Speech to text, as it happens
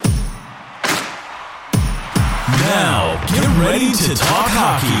Now, get ready to talk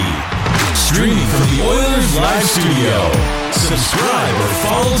hockey. Streaming from the Oilers Live Studio. Subscribe or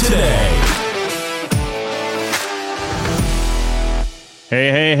follow today.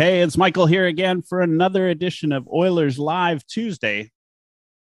 Hey, it's Michael here again for another edition of Oilers Live Tuesday.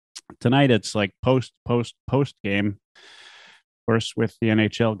 Tonight it's like post game. Of course, with the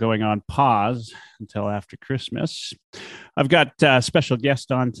NHL going on pause until after Christmas. I've got a special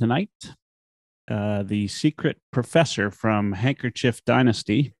guest on tonight, the secret professor from Handkerchief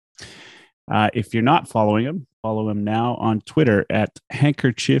Dynasty. If you're not following him, follow him now on Twitter at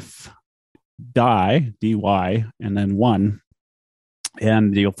Handkerchief DY, and then 1.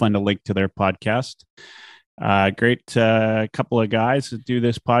 And you'll find a link to their podcast. Great couple of guys that do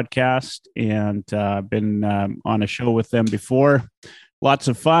this podcast, and been on a show with them before. Lots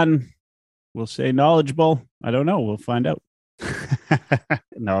of fun. We'll say knowledgeable. I don't know. We'll find out.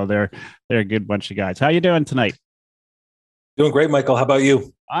 No, they're a good bunch of guys. How you doing tonight? Doing great, Michael. How about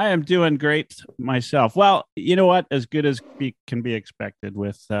you? I am doing great myself. Well, you know what? As good as can be expected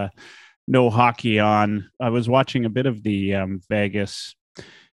with no hockey on. I was watching a bit of the Vegas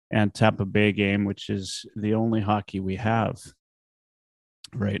and Tampa Bay game, which is the only hockey we have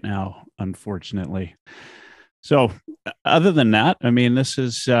right now, unfortunately. So other than that, I mean, this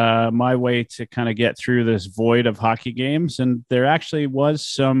is my way to kind of get through this void of hockey games. And there actually was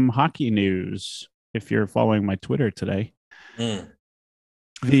some hockey news if you're following my Twitter today. The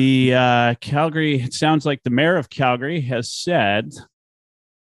Calgary, it sounds like the mayor of Calgary has said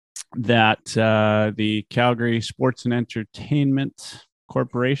that the Calgary Sports and Entertainment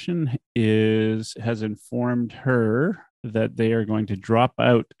Corporation has informed her that they are going to drop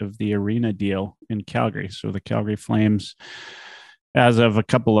out of the arena deal in Calgary. So the Calgary Flames, as of a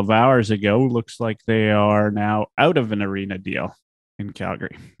couple of hours ago, looks like they are now out of an arena deal in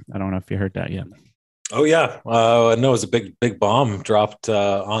Calgary. I don't know if you heard that yet. Oh yeah, no, it was a big bomb dropped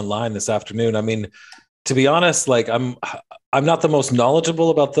online this afternoon. I mean, to be honest, like I'm not the most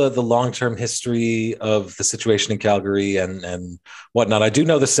knowledgeable about the long-term history of the situation in Calgary and whatnot. I do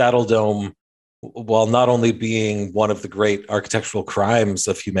know the Saddle Dome, while not only being one of the great architectural crimes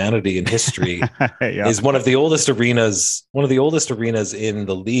of humanity in history, yeah, is one of the oldest arenas in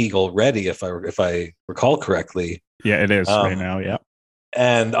the league already, if I recall correctly. Yeah, it is right now. Yeah.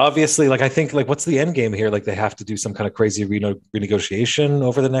 And obviously, like, I think, like, what's the end game here? Like, they have to do some kind of crazy renegotiation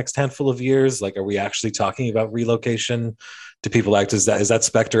over the next handful of years. Like, are we actually talking about relocation? Do people act, is that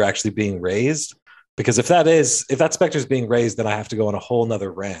specter actually being raised? Because if that specter is being raised, then I have to go on a whole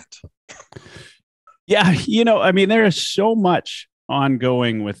nother rant. Yeah. I mean, there is so much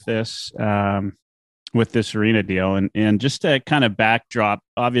ongoing with this arena deal, and just to kind of backdrop,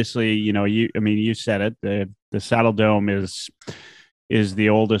 obviously, you said it, the Saddle Dome is the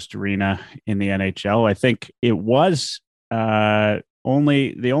oldest arena in the NHL. I think it was the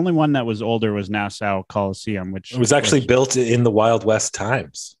only one that was older was Nassau Coliseum, which was actually built in the Wild West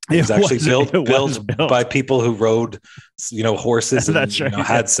times. It was actually built by people who rode, horses and That's right.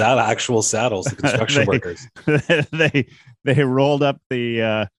 Had actual saddles, the construction workers. They rolled up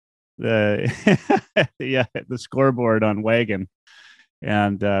the scoreboard on wagon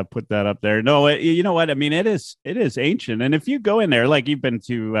and put that up there. No, you know what? I mean, it is ancient. And if you go in there, like you've been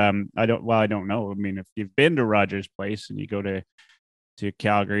to, I don't know. I mean, if you've been to Rogers Place and you go to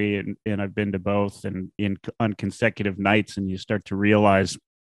Calgary, and I've been to both, and on consecutive nights, and you start to realize,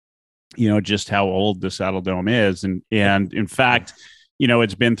 just how old the Saddle Dome is. And in fact,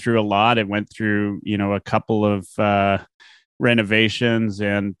 it's been through a lot. It went through, a couple of renovations,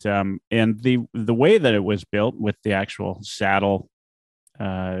 and the way that it was built with the actual saddle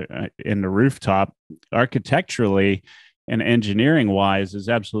in the rooftop, architecturally and engineering wise, is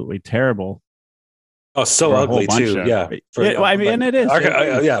absolutely terrible. Oh, so ugly too. Yeah. It is.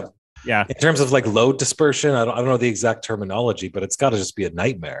 Yeah. In terms of like load dispersion, I don't know the exact terminology, but it's got to just be a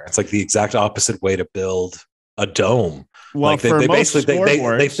nightmare. It's like the exact opposite way to build a dome. Well, like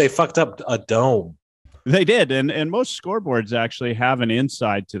they fucked up a dome. They did, and most scoreboards actually have an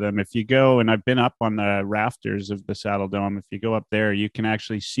inside to them. If you go, and I've been up on the rafters of the Saddle Dome, if you go up there, you can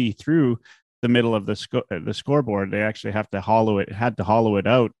actually see through the middle of the scoreboard. They actually had to hollow it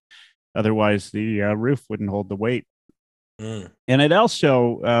out, otherwise the roof wouldn't hold the weight. And it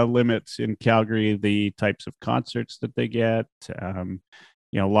also limits in Calgary the types of concerts that they get.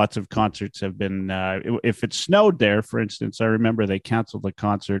 Lots of concerts have been. If it snowed there, for instance, I remember they canceled the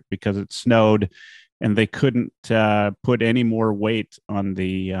concert because it snowed, and they couldn't put any more weight on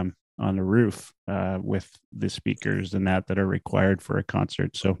the roof with the speakers and that are required for a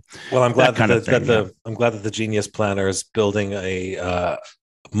concert. So, well, I'm glad that the genius planner is building a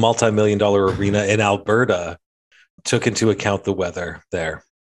multi-million-dollar arena in Alberta took into account the weather there.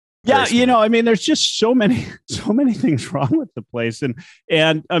 Yeah, I mean, there's just so many things wrong with the place,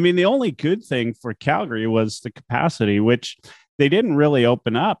 and I mean, the only good thing for Calgary was the capacity, which they didn't really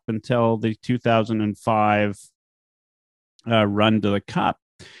open up until the 2005 run to the Cup,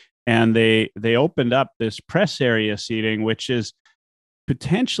 and they opened up this press area seating, which is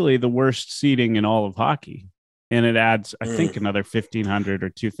potentially the worst seating in all of hockey, and it adds, I think, another 1,500 or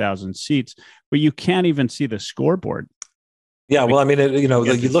 2,000 seats, but you can't even see the scoreboard. Yeah, well, I mean,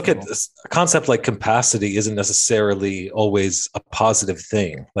 you look at a concept like capacity isn't necessarily always a positive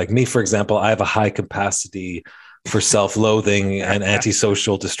thing. Like me, for example, I have a high capacity for self-loathing and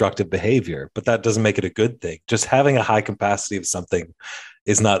antisocial destructive behavior, but that doesn't make it a good thing. Just having a high capacity of something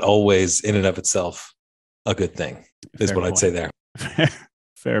is not always in and of itself a good thing, is what I'd say there.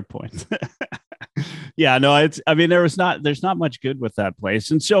 Fair point. Yeah, no, there's not much good with that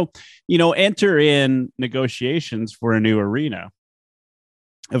place. And so, enter in negotiations for a new arena.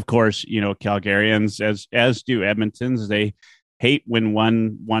 Of course, Calgarians, as do Edmontons, they hate when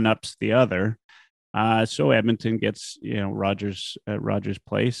one ups the other. So Edmonton gets, Rogers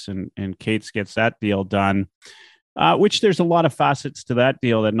Place, and Kate's gets that deal done. Which there's a lot of facets to that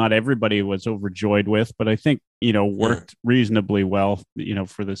deal that not everybody was overjoyed with, but I think, worked reasonably well,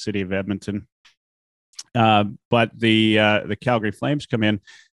 for the city of Edmonton. But the Calgary Flames come in.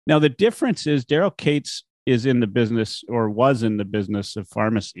 Now, the difference is Daryl Katz is in the business, or was in the business, of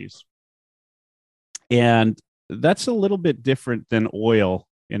pharmacies. And that's a little bit different than oil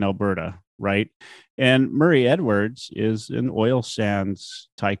in Alberta, right? And Murray Edwards is an oil sands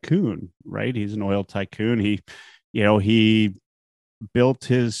tycoon, right? He's an oil tycoon. He built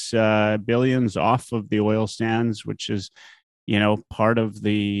his billions off of the oil sands, which is, part of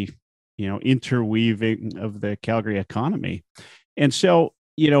the, interweaving of the Calgary economy. And so,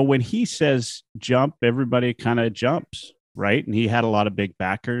 when he says jump, everybody kind of jumps, right? And he had a lot of big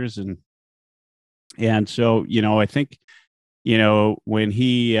backers. And so, I think, when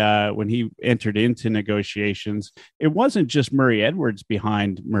he entered into negotiations, it wasn't just Murray Edwards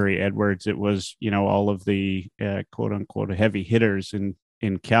behind Murray Edwards. It was, all of the quote unquote heavy hitters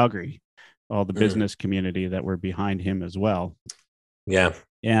in Calgary, all the business community that were behind him as well. Yeah.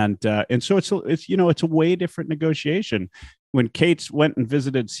 And so it's a way different negotiation. When Kate's went and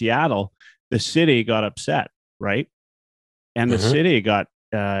visited Seattle, the city got upset, right? And the city got,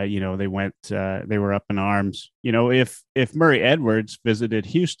 they were up in arms. If Murray Edwards visited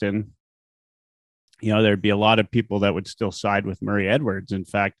Houston, there'd be a lot of people that would still side with Murray Edwards. In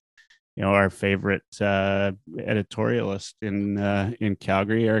fact, our favorite editorialist in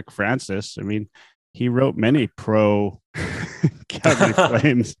Calgary, Eric Francis, I mean, he wrote many pro Calgary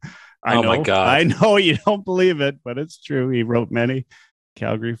Flames. My God. I know you don't believe it, but it's true. He wrote many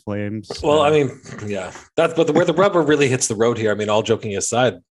Calgary Flames. Well, I mean, yeah, but where the rubber really hits the road here, I mean, all joking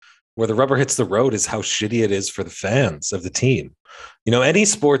aside, where the rubber hits the road is how shitty it is for the fans of the team. Any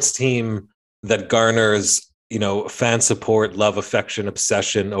sports team that garners, fan support, love, affection,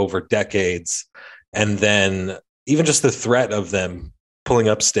 obsession over decades, and then even just the threat of them pulling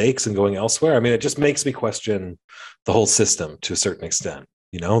up stakes and going elsewhere, I mean, it just makes me question the whole system to a certain extent.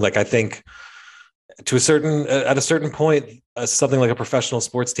 I think at a certain point, something like a professional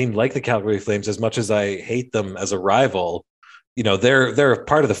sports team like the Calgary Flames, as much as I hate them as a rival, they're a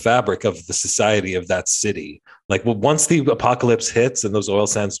part of the fabric of the society of that city. Like, once the apocalypse hits and those oil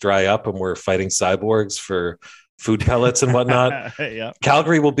sands dry up and we're fighting cyborgs for food pellets and whatnot, yeah.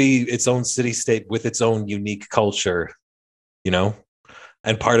 Calgary will be its own city state with its own unique culture,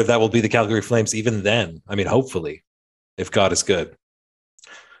 and part of that will be the Calgary Flames. Even then, I mean, hopefully, if God is good.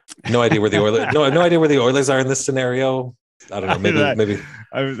 No idea where the Oilers. No idea where the Oilers are in this scenario. I don't know. Maybe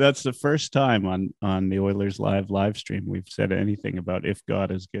that's the first time on the Oilers live stream we've said anything about if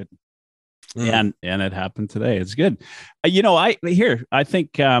God is good, and it happened today. It's good. I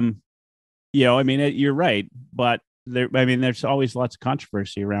think you're right, but there's always lots of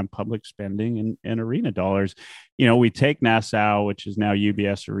controversy around public spending and arena dollars. We take Nassau, which is now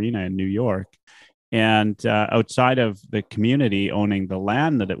UBS Arena in New York. And outside of the community owning the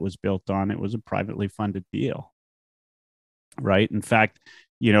land that it was built on, it was a privately funded deal, right? In fact,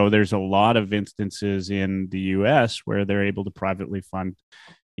 there's a lot of instances in the U.S. where they're able to privately fund,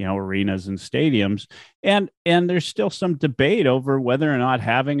 arenas and stadiums, and there's still some debate over whether or not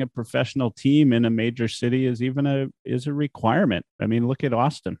having a professional team in a major city is a requirement. I mean, look at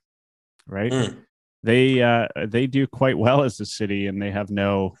Austin, right? They do quite well as a city, and they have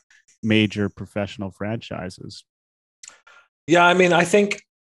no major professional franchises. Yeah, I mean, I think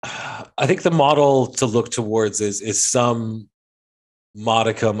the model to look towards is some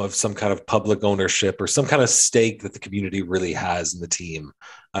modicum of some kind of public ownership or some kind of stake that the community really has in the team.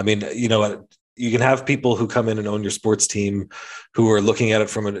 I mean, you can have people who come in and own your sports team who are looking at it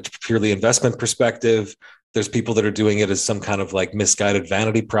from a purely investment perspective. There's people that are doing it as some kind of like misguided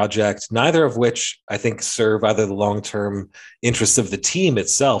vanity project, neither of which I think serve either the long-term interests of the team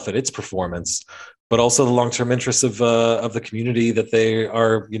itself and its performance, but also the long-term interests of the community that they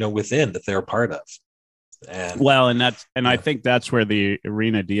are, within, that they're a part of. And I think that's where the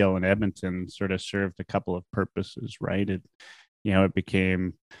arena deal in Edmonton sort of served a couple of purposes, right? It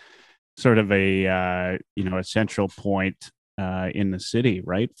became sort of a central point in the city,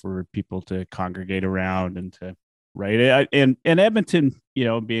 right, for people to congregate around and to and Edmonton,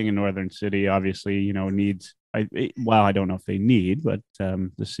 being a northern city, obviously, needs. I don't know if they need, but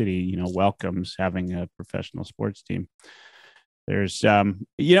the city, welcomes having a professional sports team. There's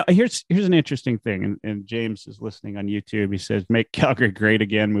here's an interesting thing, and James is listening on YouTube. He says, "Make Calgary great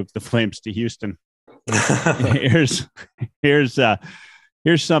again. Move the Flames to Houston."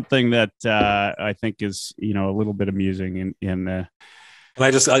 Here's something that I think is a little bit amusing in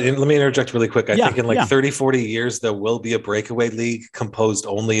let me interject really quick. I think in 30, 40 years, there will be a breakaway league composed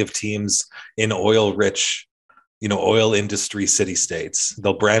only of teams in oil-rich, oil industry city states.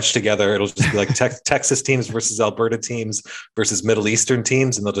 They'll branch together. It'll just be like Texas teams versus Alberta teams versus Middle Eastern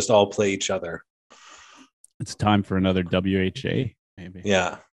teams, and they'll just all play each other. It's time for another WHA, maybe.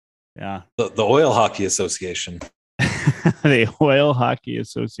 Yeah. Yeah. The Oil Hockey Association. The Oil Hockey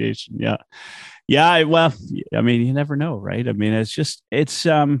Association. Yeah. Yeah. Well, I mean, you never know, right? I mean, it's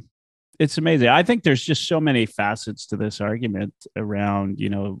amazing. I think there's just so many facets to this argument around,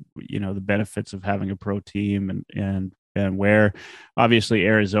 the benefits of having a pro team and where obviously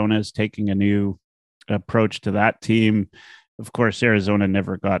Arizona is taking a new approach to that team. Of course, Arizona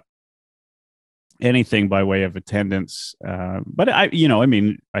never got anything by way of attendance. But I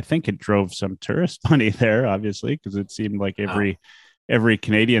think it drove some tourist money there, obviously, because it seemed like every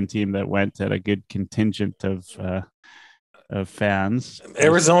Canadian team that went had a good contingent of fans.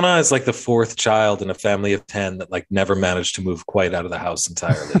 Arizona is like the fourth child in a family of 10 that like never managed to move quite out of the house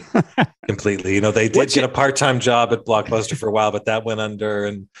entirely, completely. They did get a part-time job at Blockbuster for a while, but that went under,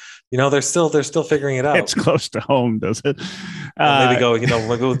 and they're still figuring it out. It's close to home, does it? Maybe we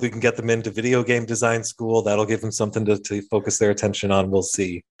can get them into video game design school. That'll give them something to focus their attention on. We'll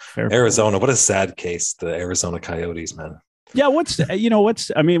see. Fair Arizona, point. What a sad case, the Arizona Coyotes, man. Yeah, we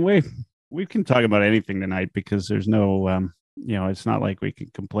can talk about anything tonight because there's no it's not like we can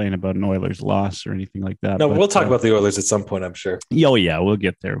complain about an Oilers loss or anything like that. No, we'll talk about the Oilers at some point, I'm sure. Oh yeah, we'll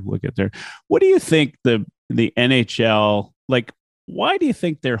get there. What do you think the NHL, like, why do you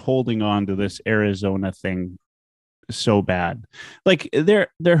think they're holding on to this Arizona thing so bad? Like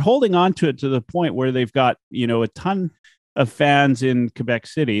they're holding on to it to the point where they've got, a ton of fans in Quebec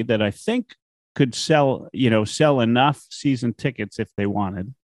City that I think could sell enough season tickets if they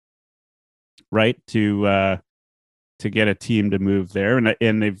wanted, right, to get a team to move there.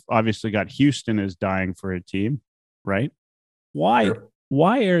 And they've obviously got Houston is dying for a team, right? Why? Sure.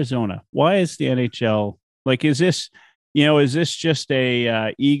 Why Arizona? Why is the NHL like? Is this just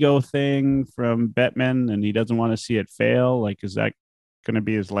a ego thing from Bettman, and he doesn't want to see it fail? Like, is that going to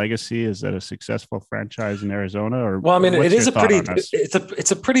be his legacy? Is that a successful franchise in Arizona? Or well, I mean, it is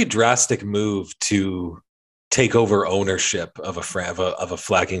it's a pretty drastic move to take over ownership of a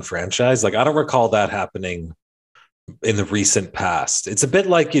flagging franchise. Like, I don't recall that happening in the recent past. It's a bit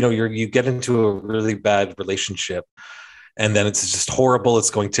like, you get into a really bad relationship and then it's just horrible. It's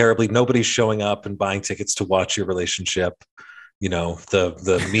going terribly. Nobody's showing up and buying tickets to watch your relationship.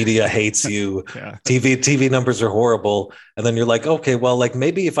 The media hates you. Yeah. TV numbers are horrible. And then you're like, okay, well, like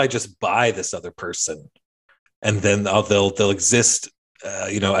maybe if I just buy this other person and then they'll exist,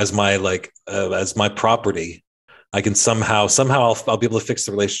 as my property, I can somehow I'll be able to fix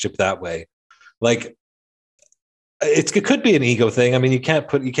the relationship that way. Like, it could be an ego thing. I mean, you can't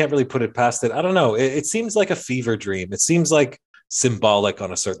really put it past it. I don't know. It seems like a fever dream. It seems like symbolic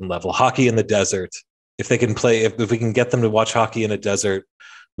on a certain level. Hockey in the desert. If they can play, if we can get them to watch hockey in a desert,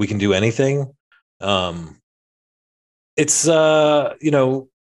 we can do anything. It's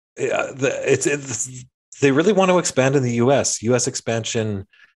they really want to expand in the U.S. U.S. expansion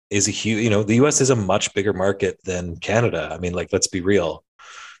is a huge. The U.S. is a much bigger market than Canada. I mean, like, let's be real.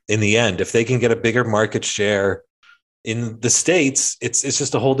 In the end, if they can get a bigger market share in the States, it's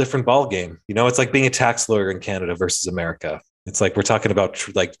just a whole different ball game. It's like being a tax lawyer in Canada versus America. It's like we're talking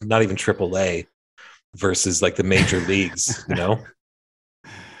about like not even AAA versus like the major leagues.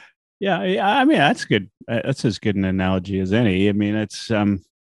 Yeah, I mean, that's good. That's as good an analogy as any. I mean, it's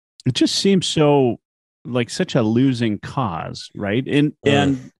it just seems so like such a losing cause, right? And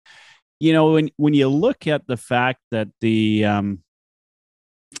you know, when you look at the fact that the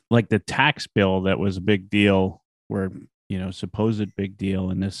like the tax bill that was a big deal, where you know supposed big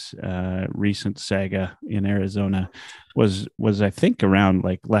deal in this recent saga in Arizona was I think around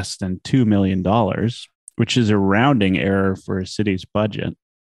like less than $2 million, which is a rounding error for a city's budget.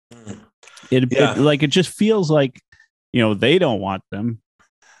 It like it just feels like, you know, they don't want them.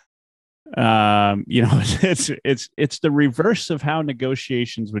 You know, it's the reverse of how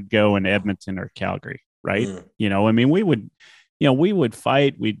negotiations would go in Edmonton or Calgary, right? You know, I mean, we would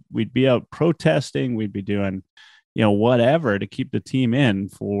fight, we'd be out protesting, we'd be doing, you know, whatever to keep the team in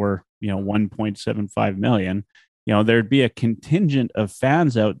for, you know, 1.75 million. You know, there'd be a contingent of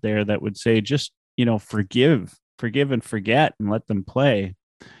fans out there that would say, just, you know, forgive and forget and let them play.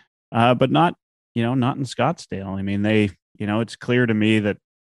 But not, you know, not in Scottsdale. I mean, they, you know, it's clear to me that,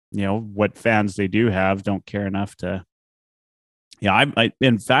 you know, what fans they do have don't care enough to, yeah,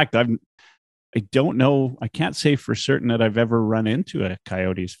 in fact, I don't know. I can't say for certain that I've ever run into a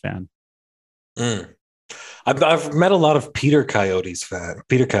Coyotes fan. I've met a lot of Peter Coyote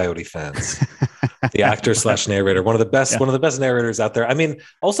fans, the actor / narrator, one of the best narrators out there. I mean,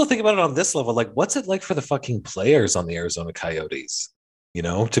 also think about it on this level. Like, what's it like for the fucking players on the Arizona Coyotes? You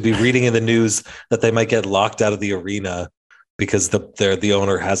know, to be reading in the news that they might get locked out of the arena because the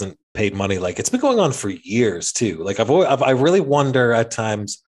owner hasn't paid money. Like, it's been going on for years too. Like, I really wonder at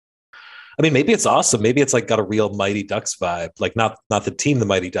times. I mean, maybe it's awesome. Maybe it's like got a real Mighty Ducks vibe, like not the team, the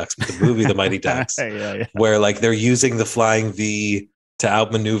Mighty Ducks, but the movie, the Mighty Ducks, where like they're using the flying V to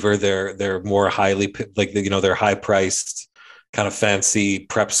outmaneuver their more highly, like, you know, their high priced kind of fancy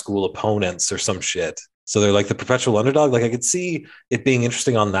prep school opponents or some shit. So they're like the perpetual underdog. Like, I could see it being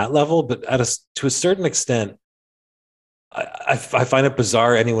interesting on that level, but to a certain extent, I find it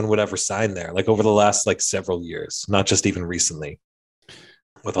bizarre anyone would ever sign there. Like over the last like several years, not just even recently.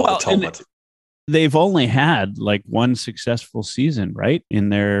 With all the tumult, they've only had like one successful season, right, in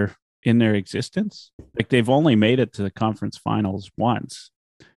their existence. Like, they've only made it to the conference finals once.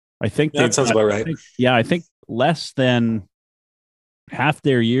 I think that sounds about right. I think less than half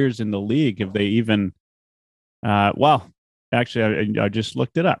their years in the league have they even. Well, actually, I just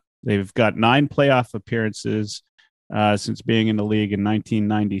looked it up. They've got 9 playoff appearances since being in the league in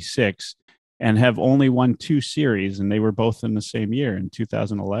 1996. And have only won 2 series, and they were both in the same year in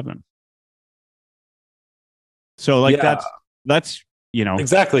 2011. So, like, that's you know,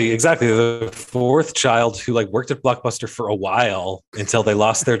 exactly the fourth child who like worked at Blockbuster for a while until they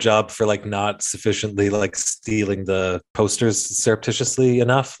lost their job for like not sufficiently like stealing the posters surreptitiously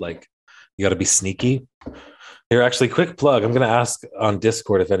enough. Like, you got to be sneaky. Here, actually, quick plug. I'm going to ask on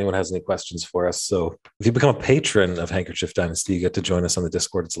Discord if anyone has any questions for us. So if you become a patron of Handkerchief Dynasty, you get to join us on the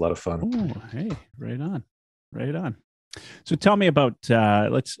Discord. It's a lot of fun. Oh, hey, right on. So tell me about,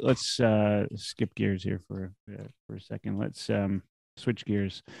 let's skip gears here for a second. Let's switch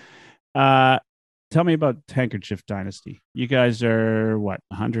gears. Tell me about Handkerchief Dynasty. You guys are what,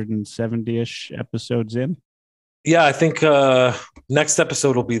 170-ish episodes in? Yeah, I think next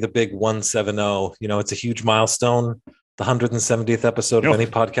episode will be the big 170. You know, it's a huge milestone, the 170th episode of any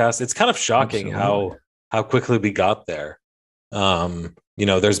podcast. It's kind of shocking how quickly we got there. You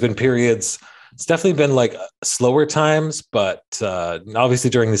know, there's been periods. It's definitely been like slower times, but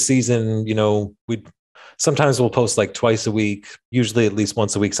obviously during the season, you know, sometimes we'll post like twice a week, usually at least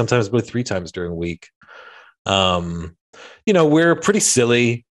once a week, sometimes about 3 times during a week. You know, we're pretty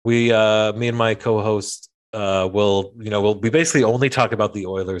silly. Me and my co-host we'll basically only talk about the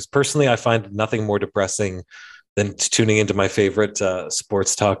Oilers. Personally, I find nothing more depressing than tuning into my favorite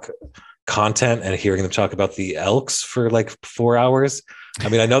sports talk content and hearing them talk about the Elks for like 4 hours. I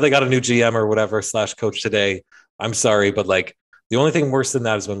mean, I know they got a new GM or whatever / coach today. I'm sorry, but like the only thing worse than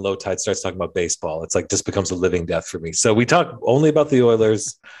that is when Low Tide starts talking about baseball. It's like just becomes a living death for me. So we talk only about the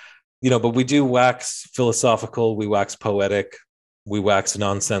Oilers, you know, but we do wax philosophical, we wax poetic, we wax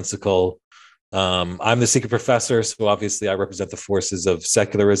nonsensical. I'm the secret professor, so obviously I represent the forces of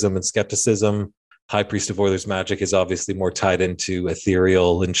secularism and skepticism. High Priest of Oilers Magic is obviously more tied into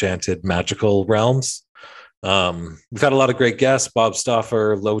ethereal, enchanted, magical realms. We've had a lot of great guests: Bob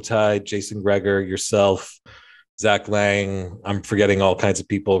Stauffer, Low Tide, Jason Greger, yourself, Zach Lang. I'm forgetting all kinds of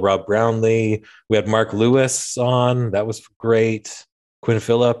people. Rob Brownlee. We had Mark Lewis on. That was great. Quinn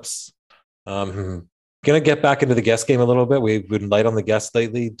Phillips. Gonna get back into the guest game a little bit. We've been light on the guests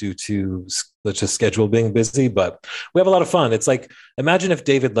lately due to just schedule being busy, but we have a lot of fun. It's like, imagine if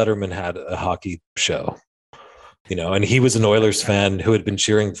David Letterman had a hockey show. and he was an Oilers fan who had been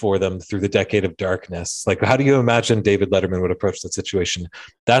cheering for them through the decade of darkness. Like, how do you imagine David Letterman would approach that situation?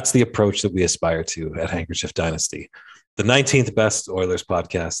 That's the approach that we aspire to at Handkerchief Dynasty. The 19th best Oilers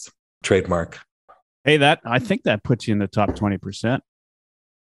podcast, trademark. Hey, I think that puts you in the top 20%.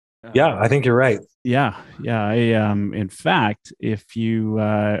 Yeah, I think you're right. Yeah. In fact, if you,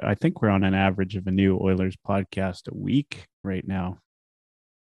 I think we're on an average of a new Oilers podcast a week right now.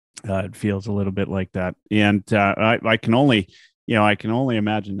 It feels a little bit like that, and I can only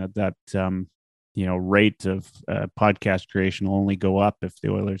imagine that rate of podcast creation will only go up if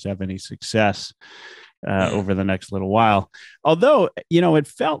the Oilers have any success over the next little while. Although, it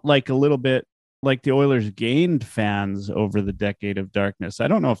felt like a little bit like the Oilers gained fans over the decade of darkness. I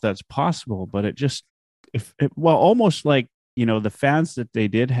don't know if that's possible, but almost like, the fans that they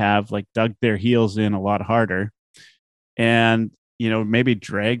did have like dug their heels in a lot harder and, maybe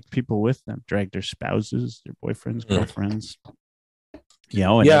dragged people with them, dragged their spouses, their boyfriends, girlfriends,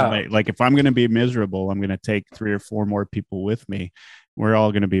 like if I'm going to be miserable, I'm going to take 3 or 4 more people with me. We're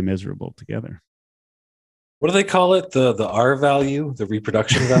all going to be miserable together. What do they call it? The R value, the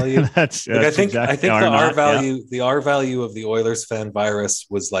reproduction value. I think the R value, yeah. The R value of the Oilers fan virus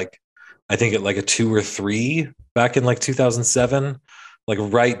was like, I think at like a 2 or 3 back in like 2007, like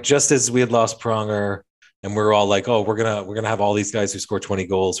right just as we had lost Pronger, and we're all like, oh, we're gonna have all these guys who score 20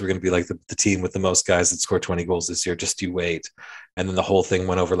 goals. We're gonna be like the team with the most guys that score 20 goals this year. Just you wait. And then the whole thing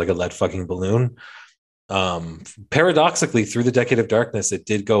went over like a lead fucking balloon. Paradoxically, through the decade of darkness, it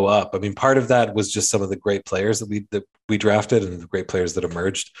did go up. I mean, part of that was just some of the great players that we drafted and the great players that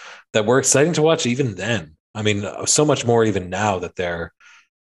emerged that were exciting to watch even then. I mean, so much more even now that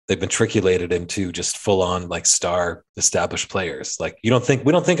they've been matriculated into just full on like star established players. Like we don't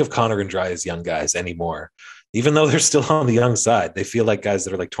think of Connor and Dry as young guys anymore, even though they're still on the young side. They feel like guys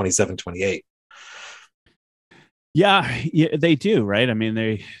that are like 27, 28. Yeah, they do, right? I mean,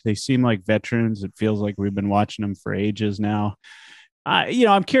 they seem like veterans. It feels like we've been watching them for ages now.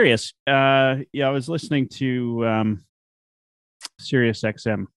 I'm curious. I was listening to Sirius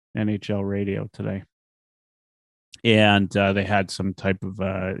XM NHL radio today, and they had some type of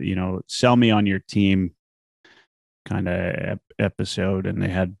sell me on your team kind of episode, and they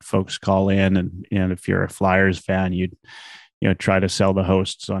had folks call in, and if you're a Flyers fan, you'd try to sell the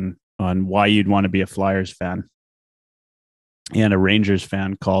hosts on why you'd want to be a Flyers fan. And a Rangers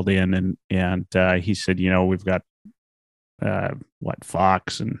fan called in and he said, we've got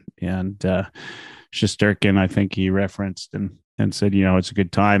Fox and Shesterkin, I think he referenced and said, it's a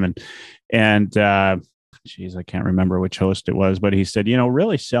good time. And geez, I can't remember which host it was, but he said,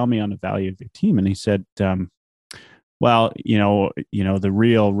 really sell me on the value of your team. And he said, well, the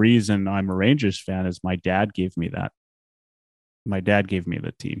real reason I'm a Rangers fan is my dad gave me that. My dad gave me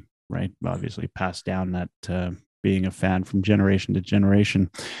the team, right? Obviously passed down that, being a fan from generation to generation.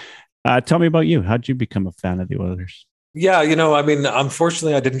 Tell me about you. How'd you become a fan of the Oilers? Yeah, I mean,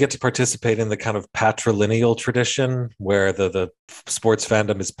 unfortunately, I didn't get to participate in the kind of patrilineal tradition where the sports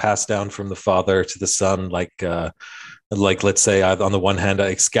fandom is passed down from the father to the son, like let's say on the one hand,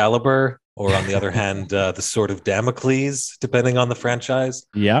 Excalibur, or on the other hand, the Sword of Damocles, depending on the franchise.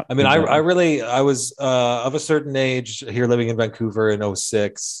 Yeah. I mean, exactly. I was of a certain age here living in Vancouver in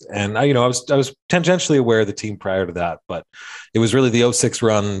 2006. And I was tangentially aware of the team prior to that, but it was really the 2006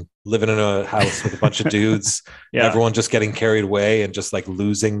 run, living in a house with a bunch of dudes, yeah. Everyone just getting carried away and just like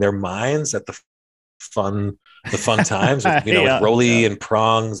losing their minds at the fun times with, with Rolly and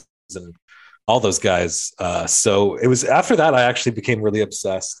Prongs and all those guys. So it was after that, I actually became really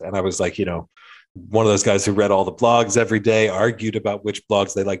obsessed. And I was like, one of those guys who read all the blogs every day, argued about which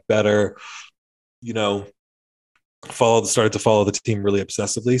blogs they like better, started to follow the team really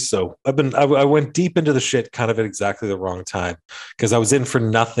obsessively. So I went deep into the shit kind of at exactly the wrong time, because I was in for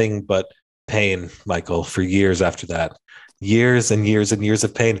nothing but pain, Michael, for years after that. Years and years and years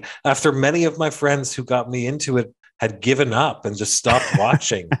of pain. After many of my friends who got me into it had given up and just stopped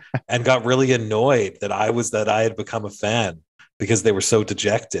watching and got really annoyed that I had become a fan because they were so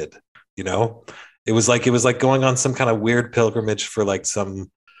dejected. It was like going on some kind of weird pilgrimage for like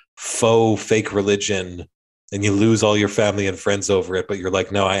some fake religion, and you lose all your family and friends over it. But you're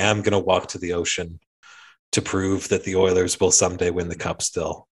like, no, I am going to walk to the ocean to prove that the Oilers will someday win the cup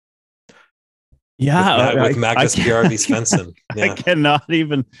still. Yeah, with Magnus Bjarvi Svensson. Yeah.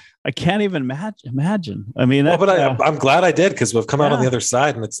 I can't even imagine. I mean, but I'm glad I did, because we've come out on the other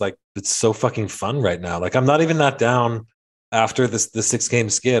side, and it's like it's so fucking fun right now. Like I'm not even that down after the 6-game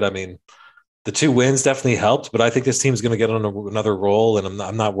skid. I mean, the 2 wins definitely helped, but I think this team's going to get on another roll, and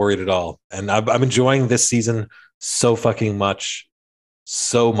I'm not worried at all. And I'm enjoying this season so fucking much,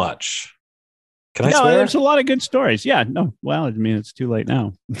 so much. Can I No, swear? there's a lot of good stories. Yeah, no, well, I mean, it's too late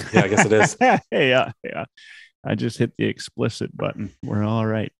now. Yeah, I guess it is. Yeah. I just hit the explicit button. We're all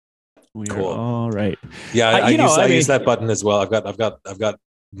right. We are Cool. all right. Yeah, I mean, use that button as well. I've got the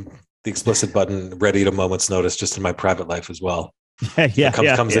explicit button ready at a moment's notice, just in my private life as well. Yeah,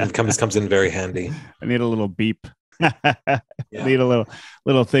 Comes in very handy. I need a little beep. Need a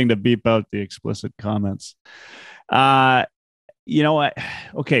little thing to beep out the explicit comments. You know what?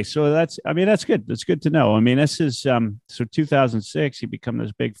 Okay, so that's good. That's good to know. I mean, this is so 2006. He become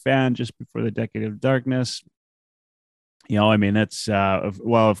this big fan just before the Decade of Darkness. You know, I mean, that's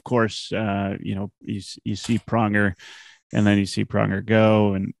well, of course, you know, you see Pronger, and then you see Pronger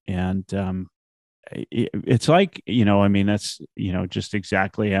go, and it's like, you know, I mean, that's, you know, just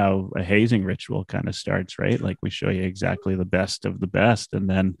exactly how a hazing ritual kind of starts, right? Like, we show you exactly the best of the best, and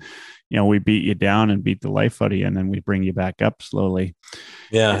then, you know, we beat you down and beat the life out of you, and then we bring you back up slowly.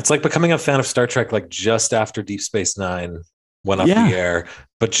 Yeah, it's like becoming a fan of Star Trek, like just after Deep Space Nine went off the air,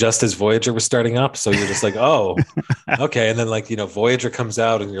 but just as Voyager was starting up. So you're just like, oh, okay. And then, like, you know, Voyager comes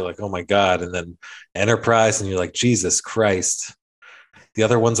out and you're like, oh my God. And then Enterprise, and you're like, Jesus Christ. The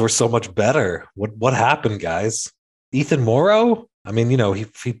other ones were so much better. What happened, guys? Ethan Morrow? I mean, you know, he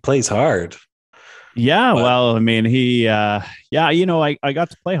plays hard. Yeah, well, I mean, he you know, I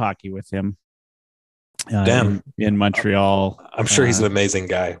got to play hockey with him. In Montreal. I'm sure he's an amazing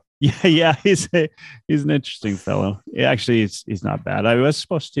guy. Yeah, he's an interesting fellow. Actually, he's not bad. I was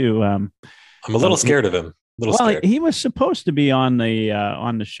supposed to I'm a little scared of him. Scared. He was supposed to be on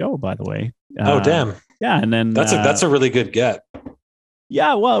the show, by the way. Oh, damn. Yeah, and then that's a really good get.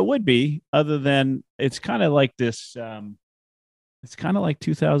 Yeah, well, it would be, other than it's kind of like this. It's kind of like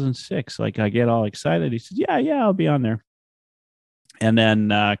 2006. Like, I get all excited. He said, yeah, I'll be on there. And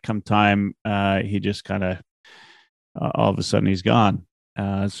then come time, he just kind of all of a sudden he's gone.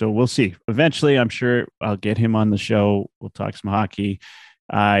 So we'll see. Eventually, I'm sure I'll get him on the show. We'll talk some hockey.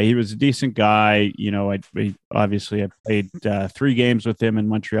 He was a decent guy. You know, I played 3 games with him in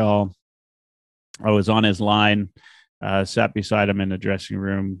Montreal. I was on his line, sat beside him in the dressing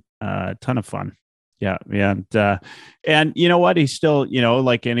room. Ton of fun. Yeah. And you know what? He's still, you know,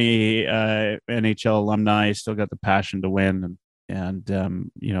 like any NHL alumni, he's still got the passion to win. And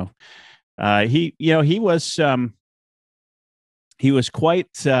you know, he was quite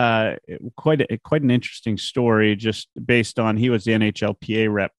an interesting story, just based on, he was the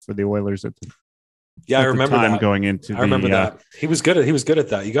NHLPA rep for the Oilers at the I remember that going into. I remember that he was good at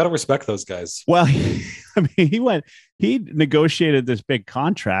that. You got to respect those guys. Well, I mean, he negotiated this big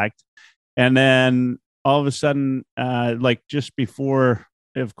contract, and then all of a sudden, like just before,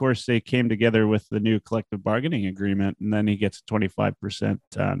 of course, they came together with the new collective bargaining agreement, and then he gets a 25%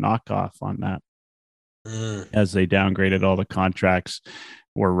 knockoff on that. As they downgraded all the contracts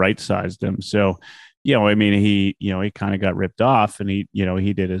or right-sized him. So, you know, I mean, he kind of got ripped off, and he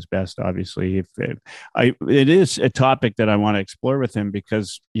did his best, obviously. It is a topic that I want to explore with him,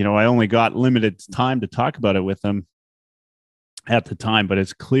 because, you know, I only got limited time to talk about it with him at the time, but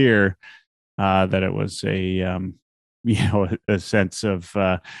it's clear that it was a sense of,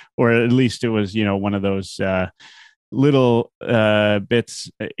 or at least it was, you know, one of those little bits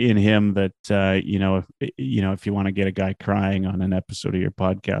in him that if you want to get a guy crying on an episode of your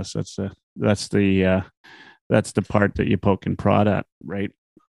podcast, that's the part that you poke and prod at, right?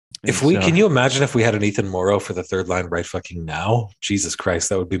 Can you imagine if we had an Ethan Morrow for the third line right fucking now? Jesus Christ,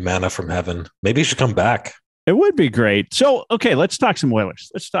 that would be manna from heaven. Maybe he should come back. It would be great. So, okay, let's talk some Oilers.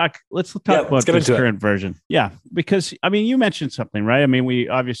 Let's talk about this current version. Yeah, because, I mean, you mentioned something, right? I mean,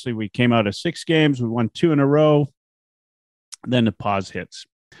 we came out of 6 games, we won 2 in a row. Then the pause hits.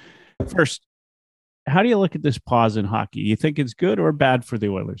 First, how do you look at this pause in hockey? You think it's good or bad for the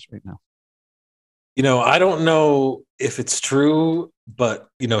Oilers right now? You know, I don't know if it's true, but,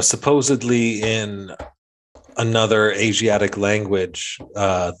 you know, supposedly in another Asiatic language,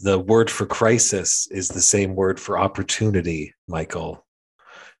 the word for crisis is the same word for opportunity, Michael.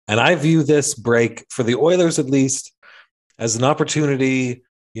 And I view this break, for the Oilers at least, as an opportunity,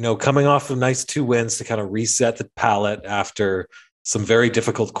 you know, coming off of nice 2 wins, to kind of reset the palate after some very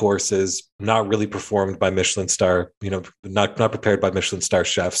difficult courses, not really performed by Michelin star, you know, not prepared by Michelin star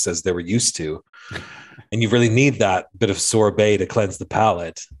chefs as they were used to. And you really need that bit of sorbet to cleanse the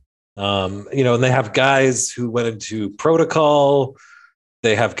palate. You know, and they have guys who went into protocol.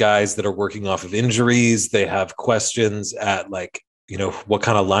 They have guys that are working off of injuries. They have questions at, like, you know, what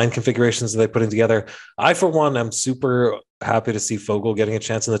kind of line configurations are they putting together? I, for one, am super happy to see Fogle getting a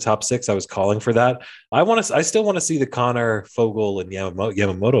chance in the top 6. I was calling for that. I still want to see the Connor, Fogle, and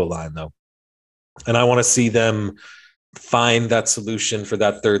Yamamoto line, though. And I want to see them find that solution for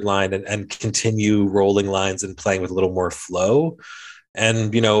that third line and continue rolling lines and playing with a little more flow.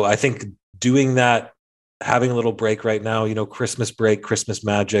 And, I think doing that, having a little break right now, Christmas break, Christmas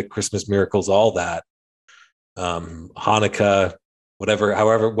magic, Christmas miracles, all that, Hanukkah,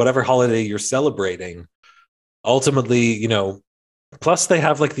 whatever holiday you're celebrating, ultimately, plus they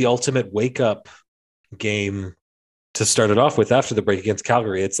have like the ultimate wake up game to start it off with after the break against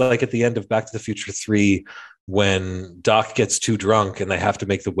Calgary. It's like at the end of Back to the Future 3, when Doc gets too drunk and they have to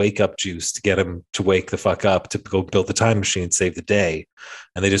make the wake up juice to get him to wake the fuck up to go build the time machine and save the day.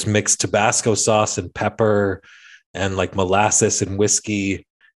 And they just mix Tabasco sauce and pepper and like molasses and whiskey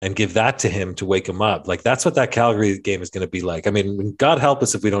and give that to him to wake him up. Like, that's what that Calgary game is going to be like. I mean, God help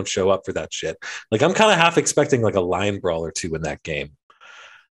us if we don't show up for that shit. Like, I'm kind of half expecting like a line brawl or two in that game,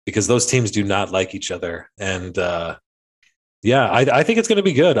 because those teams do not like each other. And I think it's going to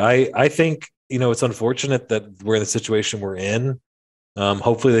be good. I think, it's unfortunate that we're in the situation we're in.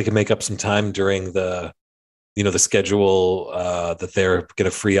 Hopefully they can make up some time during the schedule that they're going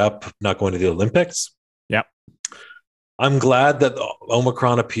to free up, not going to the Olympics. Yeah. I'm glad that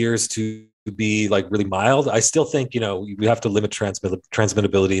Omicron appears to be like really mild. I still think, we have to limit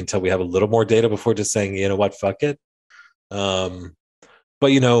transmittability until we have a little more data before just saying, you know what, fuck it. But,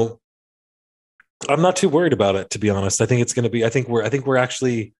 I'm not too worried about it, to be honest. I think it's going to be, I think we're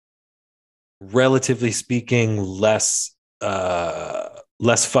actually, relatively speaking, less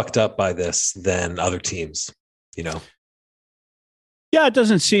fucked up by this than other teams, Yeah, it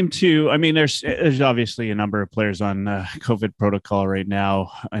doesn't seem to. I mean, there's obviously a number of players on COVID protocol right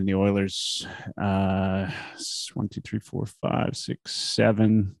now, and the Oilers, 1, 2, 3, 4, 5, 6,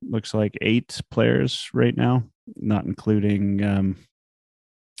 7, looks like 8 players right now, not including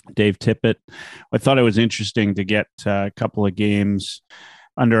Dave Tippett. I thought it was interesting to get a couple of games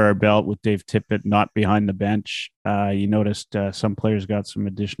under our belt with Dave Tippett not behind the bench. You noticed some players got some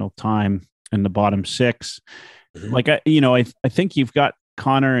additional time in the bottom 6. Mm-hmm. Like, I think you've got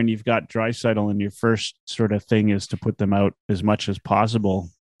Connor and you've got Draisaitl, and your first sort of thing is to put them out as much as possible.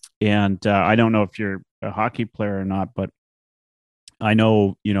 And I don't know if you're a hockey player or not, but I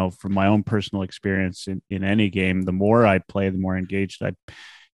know, from my own personal experience in any game, the more I play, the more engaged I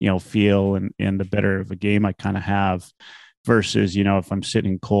feel, and the better of a game I kind of have, versus, if I'm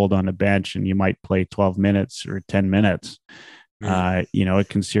sitting cold on a bench and you might play 12 minutes or 10 minutes, it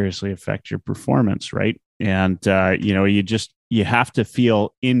can seriously affect your performance. Right. And, you have to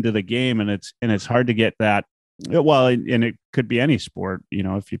feel into the game, and it's hard to get that. Well, and it could be any sport,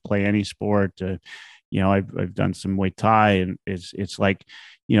 if you play any sport, I've done some Muay Thai, and it's like,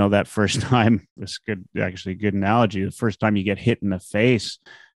 that first time, it's good analogy. The first time you get hit in the face,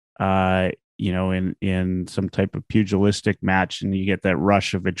 in some type of pugilistic match, and you get that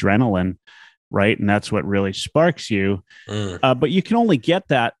rush of adrenaline, right? And that's what really sparks you. But you can only get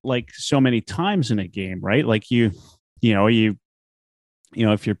that like so many times in a game, right? Like if you're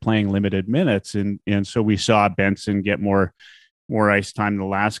playing limited minutes, and so we saw Benson get more ice time the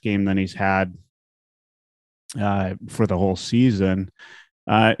last game than he's had for the whole season.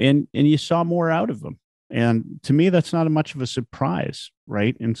 And you saw more out of him. And to me, that's not much of a surprise,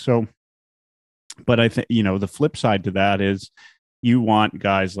 right? And so, but I think, the flip side to that is you want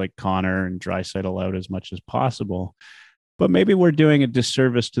guys like Connor and Draisaitl out as much as possible. But maybe we're doing a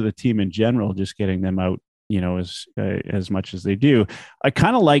disservice to the team in general, just getting them out, as much as they do. I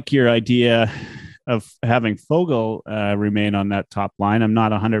kind of like your idea of having Foegele remain on that top line. I'm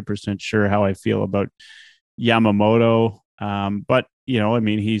not 100% sure how I feel about Yamamoto, but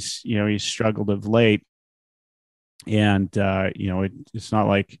he's struggled of late, and it's not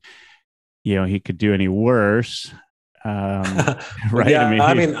like he could do any worse. Right.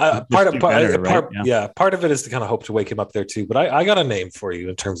 Yeah, part of it is to kind of hope to wake him up there too. But I got a name for you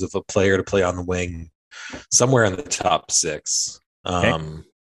in terms of a player to play on the wing, somewhere in the top 6. Okay.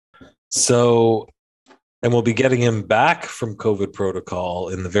 So, and we'll be getting him back from COVID protocol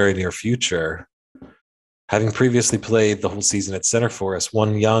in the very near future, having previously played the whole season at center for us,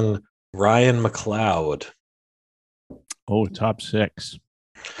 one young Ryan McLeod. Oh, top 6.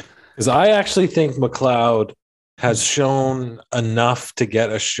 Because I actually think McLeod has shown enough to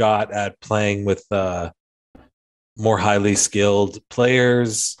get a shot at playing with more highly skilled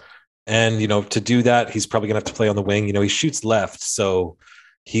players. And, to do that, he's probably going to have to play on the wing. He shoots left, so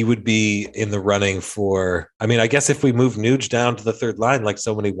he would be in the running for, I guess if we move Nuge down to the third line, like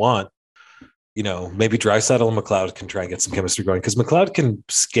so many want, maybe Draisaitl and McLeod can try and get some chemistry going, because McLeod can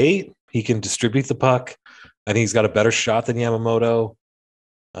skate, he can distribute the puck, and he's got a better shot than Yamamoto.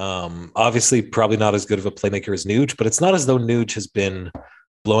 Obviously, probably not as good of a playmaker as Nuge, but it's not as though Nuge has been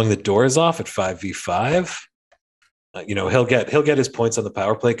blowing the doors off at 5v5. He'll get his points on the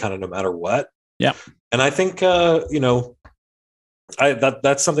power play kind of no matter what. Yeah. And I think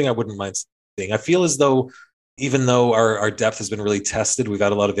that's something I wouldn't mind seeing. I feel as though even though our depth has been really tested, we've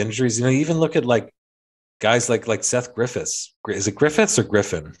had a lot of injuries. You even look at like guys like Seth Griffiths. Is it Griffiths or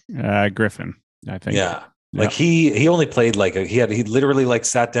Griffin? Griffin, I think. Yeah. Like he only played he literally like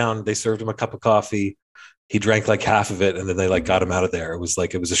sat down, they served him a cup of coffee, he drank like half of it, and then they like got him out of there. It was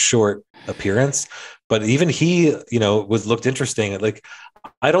a short appearance, but even he, looked interesting. Like,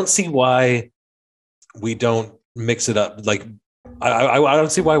 I don't see why we don't mix it up. Like, I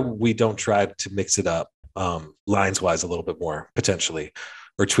don't see why we don't try to mix it up lines wise a little bit more potentially,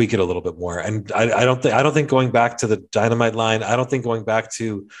 or tweak it a little bit more. And I don't think going back to the dynamite line, I don't think going back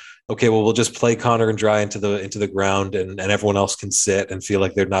to, okay, well, we'll just play Connor and Dry into the ground, and everyone else can sit and feel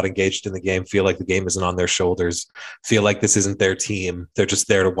like they're not engaged in the game, feel like the game isn't on their shoulders, feel like this isn't their team. They're just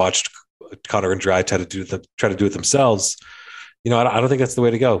there to watch Connor and Dry try to do it themselves. I don't think that's the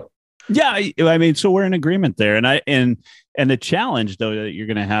way to go. Yeah, I mean, so we're in agreement there, and the challenge though that you're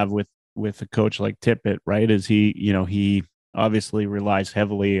going to have with a coach like Tippett, right, is he obviously relies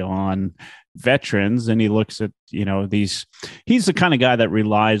heavily on veterans, and he looks at he's the kind of guy that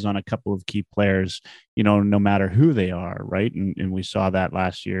relies on a couple of key players, no matter who they are, right? And we saw that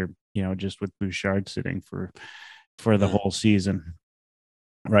last year, just with Bouchard sitting for the whole season,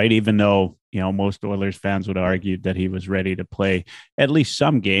 right? Even though most Oilers fans would argue that he was ready to play at least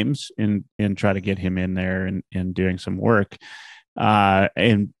some games and try to get him in there and doing some work.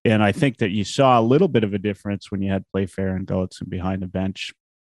 And I think that you saw a little bit of a difference when you had Playfair and Gulletson behind the bench.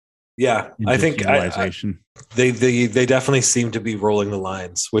 Yeah, I think they definitely seem to be rolling the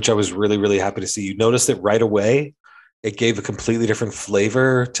lines, which I was really, really happy to see. You noticed it right away. It gave a completely different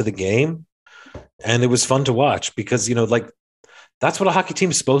flavor to the game, and it was fun to watch because that's what a hockey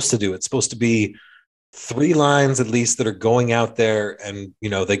team is supposed to do. It's supposed to be three lines at least that are going out there, and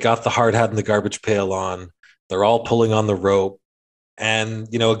they got the hard hat and the garbage pail on. They're all pulling on the rope. And,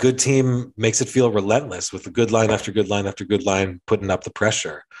 a good team makes it feel relentless with a good line after good line after good line, putting up the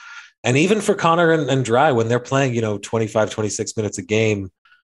pressure. And even for Connor and Dry, when they're playing, 25, 26 minutes a game,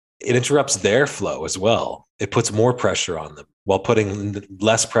 it interrupts their flow as well. It puts more pressure on them while putting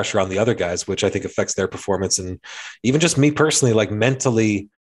less pressure on the other guys, which I think affects their performance. And even just me personally, like mentally,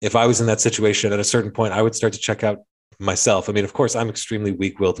 if I was in that situation at a certain point, I would start to check out myself. I mean, of course, I'm extremely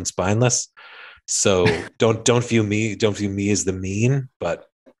weak-willed and spineless. So don't view me as the mean, but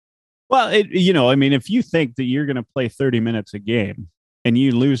well, I mean, if you think that you're going to play 30 minutes a game and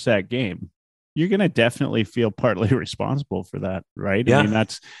you lose that game, you're going to definitely feel partly responsible for that, right? Yeah. I mean,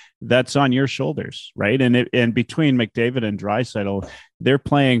 that's on your shoulders, right? And between McDavid and Draisaitl, they're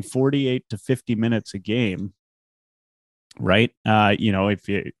playing 48 to 50 minutes a game, right? If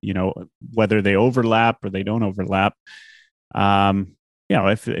whether they overlap or they don't overlap,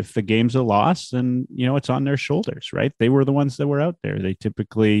 if the game's a loss, then, it's on their shoulders, right? They were the ones that were out there. They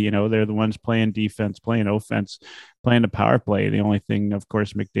typically, they're the ones playing defense, playing offense, playing the power play. The only thing, of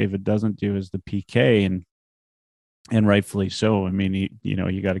course, McDavid doesn't do is the PK, and rightfully so. I mean,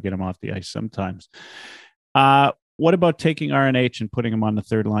 you got to get him off the ice sometimes. What about taking RNH and putting him on the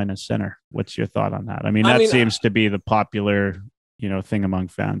third line as center? What's your thought on that? I mean, that seems to be the popular thing among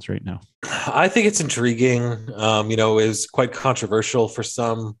fans right now. I think it's intriguing. It was quite controversial for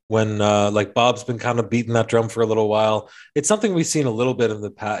some when like Bob's been kind of beating that drum for a little while. It's something we've seen a little bit in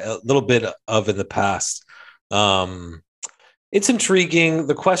the past. It's intriguing.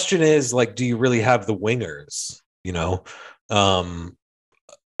 The question is, like, do you really have the wingers?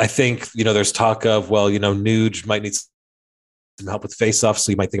 I think, there's talk of, Nuge might need some help with faceoffs,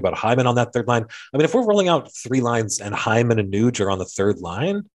 so you might think about Hyman on that third line. I mean, if we're rolling out three lines and Hyman and Nuge are on the third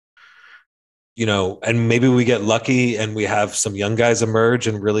line, and maybe we get lucky and we have some young guys emerge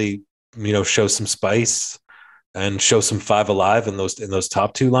and really, show some spice and show some five alive in those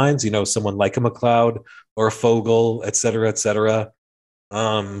top two lines, someone like a McLeod or a Fogle, et cetera, et cetera.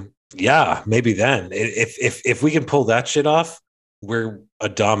 Yeah, maybe then if we can pull that shit off, we're a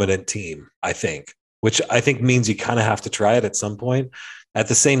dominant team, I think, which I think means you kind of have to try it at some point. At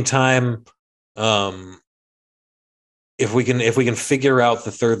the same time, if we can figure out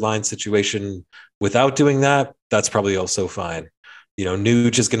the third line situation without doing that, that's probably also fine.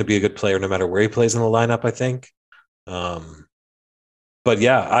 Nuge is going to be a good player no matter where he plays in the lineup, I think. But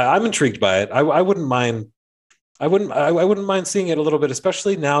yeah, I'm intrigued by it. I wouldn't mind. I wouldn't mind seeing it a little bit,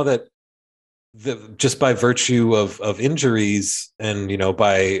 especially now that just by virtue of injuries and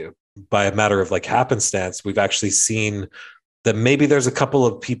by a matter of like happenstance, we've actually seen that maybe there's a couple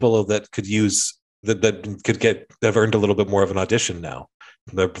of people that could use that have earned a little bit more of an audition now.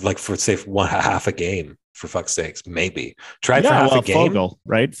 like for say one half a game, for fuck's sakes, maybe try it for Yeah, half a well, game. Fogel,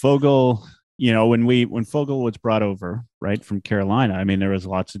 right? Fogel, when Fogel was brought over, right, from Carolina, I mean, there was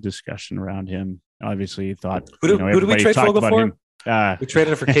lots of discussion around him. Obviously, he thought, Who do we everybody trade talked Fogel about for? him. We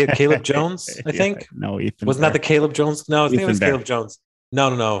traded it for Caleb Jones, I Yeah, think. no, Ethan Wasn't Bear. that the Caleb Jones? No, I think it Ethan was Bear. Caleb Jones. No.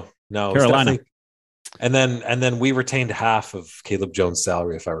 It was Carolina. definitely. And then we retained half of Caleb Jones'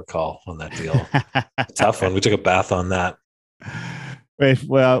 salary, if I recall, on that deal. Tough one. We took a bath on that. Right.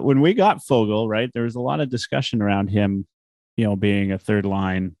 Well, when we got Fogel, right, there was a lot of discussion around him, being a third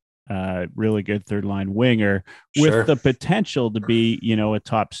line, really good third line winger with the potential to be, a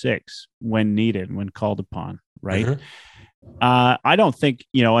top six when needed, when called upon. Right. Mm-hmm. I don't think,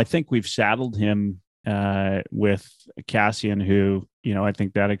 I think we've saddled him with Cassian, who, I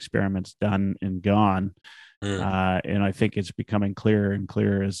think that experiment's done and gone. And I think it's becoming clearer and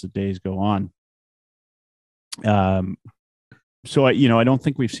clearer as the days go on. So I don't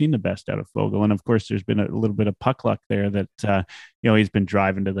think we've seen the best out of Fogel, and of course, there's been a little bit of puck luck there that he's been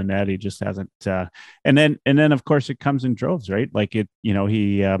driving to the net. He just hasn't. And then of course it comes in droves, right? Like he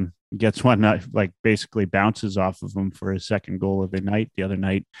gets one that like basically bounces off of him for his second goal of the night the other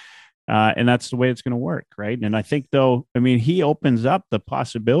night, and that's the way it's going to work, right? And I think though, I mean, he opens up the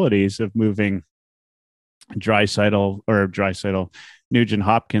possibilities of moving Draisaitl, Nugent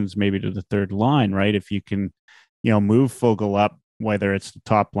Hopkins maybe to the third line, right? If you can move Fogel up, whether it's the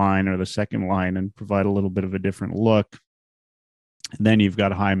top line or the second line, and provide a little bit of a different look. And then you've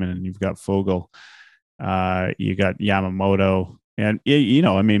got Hyman and you've got Fogel. You got Yamamoto. And,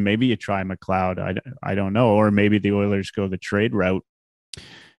 I mean, maybe you try McLeod. I don't know. Or maybe the Oilers go the trade route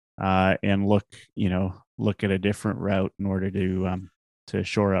and look at a different route in order to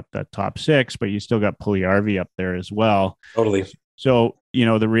shore up that top six. But you still got Puljujarvi up there as well. Totally. So,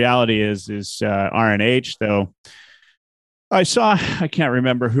 the reality is RNH, though. I can't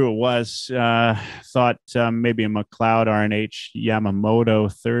remember who it was, thought maybe a McLeod, RNH,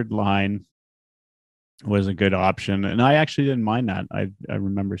 Yamamoto third line was a good option. And I actually didn't mind that. I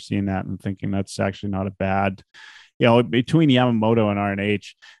remember seeing that and thinking that's actually not a bad, between Yamamoto and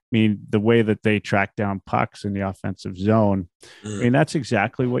RNH, I mean, the way that they track down pucks in the offensive zone, I mean, that's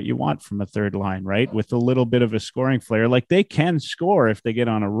exactly what you want from a third line, right? With a little bit of a scoring flair. Like they can score if they get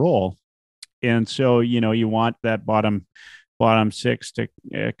on a roll. And so, you want that bottom six to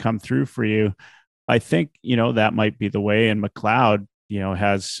come through for you. I think, that might be the way. And McLeod,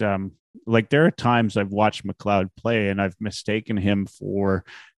 has like there are times I've watched McLeod play and I've mistaken him for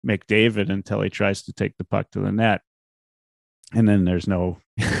McDavid until he tries to take the puck to the net. And then there's no,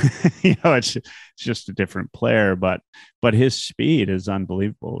 it's just a different player, but his speed is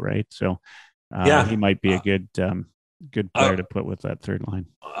unbelievable, right? So he might be a good player to put with that third line.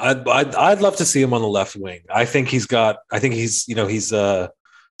 I'd love to see him on the left wing. I think he's still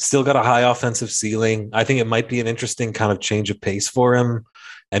got a high offensive ceiling. I think it might be an interesting kind of change of pace for him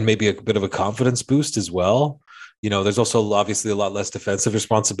and maybe a bit of a confidence boost as well. There's also obviously a lot less defensive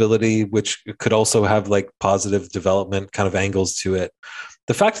responsibility, which could also have like positive development kind of angles to it.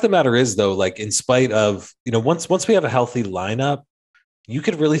 The fact of the matter is, though, like in spite of, once we have a healthy lineup, you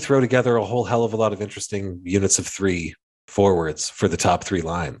could really throw together a whole hell of a lot of interesting units of three forwards for the top three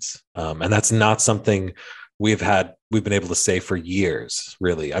lines. And that's not something we've been able to say for years,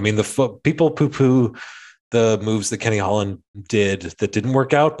 really. I mean, people poo-poo the moves that Kenny Holland did that didn't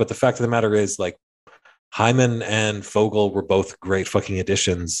work out. But the fact of the matter is, like, Hyman and Fogel were both great fucking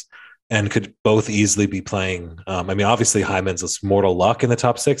additions and could both easily be playing. I mean, obviously Hyman's a mortal luck in the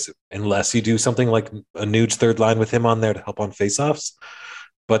top six, unless you do something like a Nuge third line with him on there to help on faceoffs.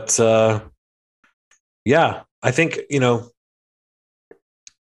 But I think,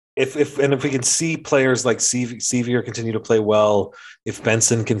 if we can see players like Sevier continue to play well, if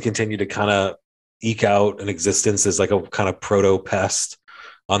Benson can continue to kind of eke out an existence as like a kind of proto pest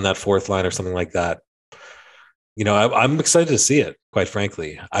on that fourth line or something like that, I'm excited to see it, quite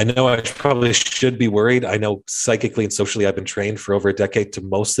frankly. I know I probably should be worried. I know psychically and socially I've been trained for over a decade to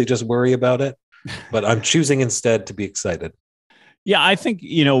mostly just worry about it, but I'm choosing instead to be excited. Yeah, I think,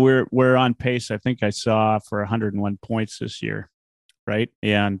 we're on pace. I think I saw for 101 points this year, right?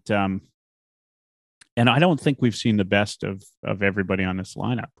 And I don't think we've seen the best of everybody on this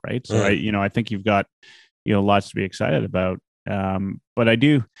lineup, right? So I think you've got lots to be excited about. But I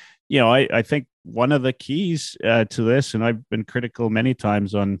do, I think one of the keys to this, and I've been critical many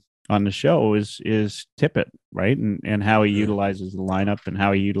times on the show, is Tippett, right? And how he utilizes the lineup and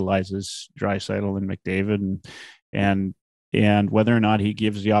how he utilizes Draisaitl and McDavid and whether or not he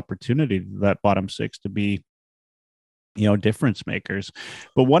gives the opportunity to that bottom six to be, difference makers.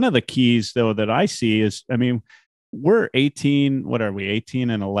 But one of the keys, though, that I see is, I mean, we're 18. What are we? 18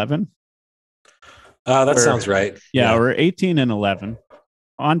 and 11. That sounds right. Yeah, we're 18 and 11,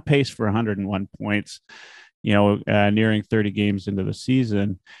 on pace for 101 points. Nearing 30 games into the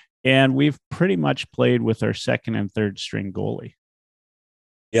season, and we've pretty much played with our second and third string goalie.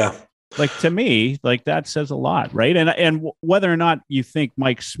 Yeah. Like, to me, like, that says a lot, right? And whether or not you think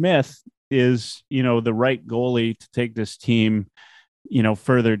Mike Smith is, the right goalie to take this team,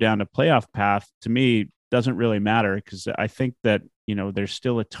 further down the playoff path, to me, doesn't really matter, because I think that, there's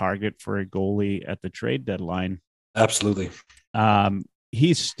still a target for a goalie at the trade deadline. Absolutely.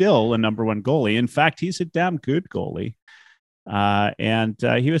 He's still a number one goalie. In fact, he's a damn good goalie. And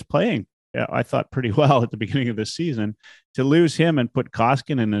he was playing, I thought, pretty well at the beginning of the season. To lose him and put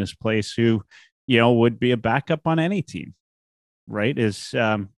Koskinen in his place, who, would be a backup on any team, right, is,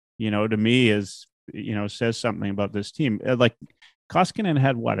 to me, is, says something about this team. Like, Koskinen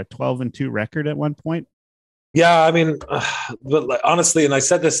had a 12-2 record at one point. Yeah, I mean, but honestly, and I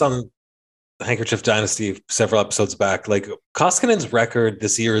said this on Handkerchief Dynasty several episodes back, like, Koskinen's record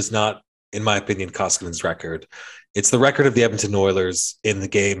this year is not, in my opinion, Koskinen's record. It's the record of the Edmonton Oilers in the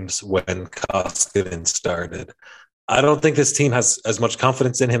games when Koskinen started. I don't think this team has as much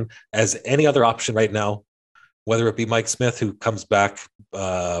confidence in him as any other option right now, whether it be Mike Smith, who comes back,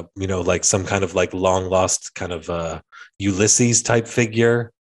 like some kind of like long lost kind of Ulysses type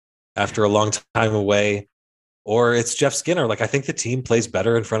figure after a long time away, or it's Jeff Skinner. Like, I think the team plays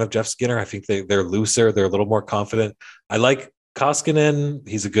better in front of Jeff Skinner. I think they're looser. They're a little more confident. I like Koskinen.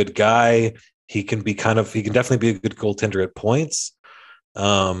 He's a good guy. He can definitely be a good goaltender at points.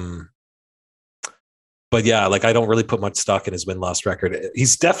 But yeah, like, I don't really put much stock in his win-loss record.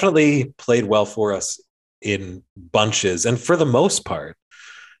 He's definitely played well for us in bunches and for the most part.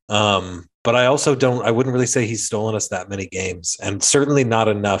 But I wouldn't really say he's stolen us that many games, and certainly not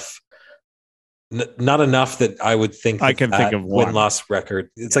enough that I would think I can think of one win-loss record.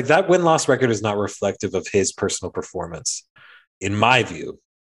 It's like that win-loss record is not reflective of his personal performance, in my view.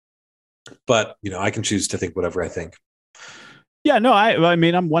 But, I can choose to think whatever I think. Yeah, no, I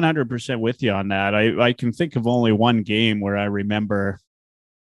mean, I'm 100% with you on that. I can think of only one game where I remember,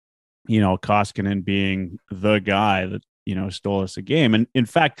 Koskinen being the guy that, stole us a game. And in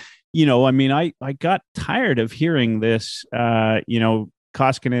fact, I mean, I got tired of hearing this,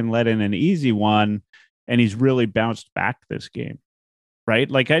 Koskinen let in an easy one and he's really bounced back this game, right?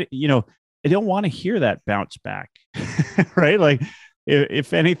 Like, I don't want to hear that bounce back, right? Like,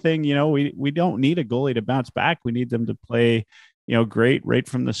 if anything, we don't need a goalie to bounce back. We need them to play, great right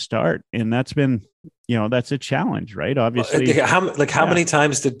from the start. And that's been, that's a challenge, right? Obviously. How many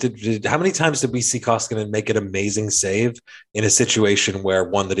times did we see Koskinen make an amazing save in a situation where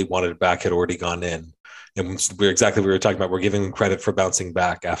one that he wanted back had already gone in? And we were talking about, we're giving him credit for bouncing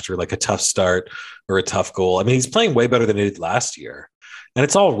back after like a tough start or a tough goal. I mean, he's playing way better than he did last year, and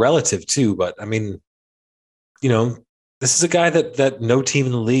it's all relative too. But I mean, this is a guy that no team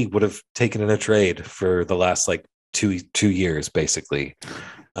in the league would have taken in a trade for the last like two years, basically.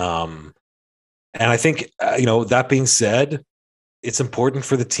 And I think, that being said, it's important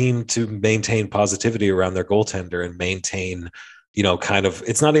for the team to maintain positivity around their goaltender and maintain,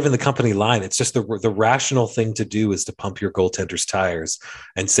 it's not even the company line. It's just the rational thing to do is to pump your goaltender's tires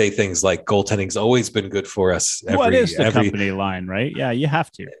and say things like, goaltending's always been good for us. What is the company line, right? Yeah, you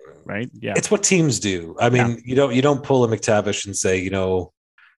have to, right? Yeah. It's what teams do. I mean, you don't pull a McTavish and say,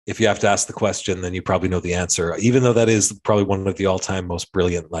 if you have to ask the question, then you probably know the answer, even though that is probably one of the all-time most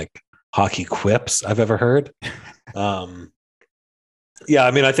brilliant, like, hockey quips I've ever heard. Yeah,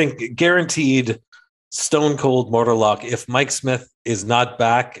 I mean, I think guaranteed stone cold mortar lock. If Mike Smith is not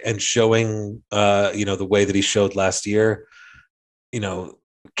back and showing, the way that he showed last year,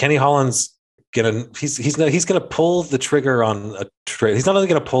 Kenny Holland's he's gonna pull the trigger on a trade. He's not only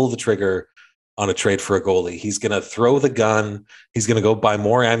gonna pull the trigger on a trade for a goalie. He's gonna throw the gun. He's gonna go buy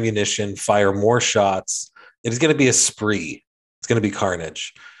more ammunition, fire more shots. It is gonna be a spree. It's gonna be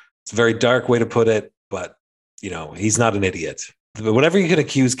carnage. It's a very dark way to put it, but he's not an idiot. Whatever you can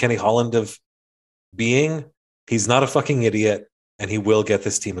accuse Kenny Holland of being, he's not a fucking idiot, and he will get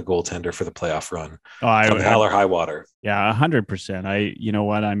this team a goaltender for the playoff run. Come hell or high water. Yeah, 100%. You know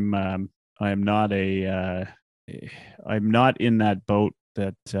what? I'm not I'm not in that boat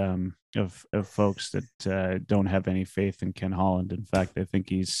that of folks that don't have any faith in Ken Holland. In fact, I think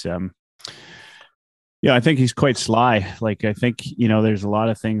he's I think he's quite sly. Like, I think, there's a lot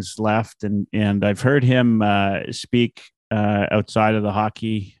of things left, and I've heard him speak outside of the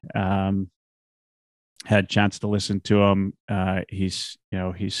hockey. Had a chance to listen to him. He's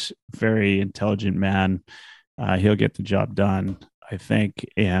very intelligent man. He'll get the job done, I think.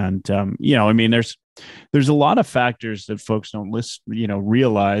 And, I mean, there's There's a lot of factors that folks don't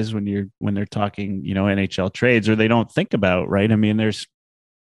realize when they're talking, NHL trades, or they don't think about, right? I mean, there's,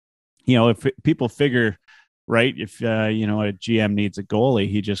 if people figure, right, if a GM needs a goalie,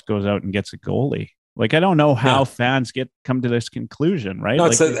 he just goes out and gets a goalie. Like, I don't know how fans come to this conclusion, right? No,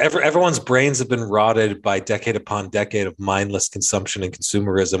 like, everyone's brains have been rotted by decade upon decade of mindless consumption and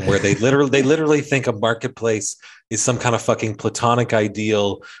consumerism, where they literally think a marketplace is some kind of fucking platonic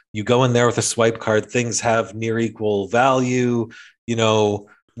ideal. You go in there with a swipe card, things have near equal value. You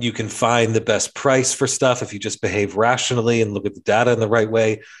can find the best price for stuff if you just behave rationally and look at the data in the right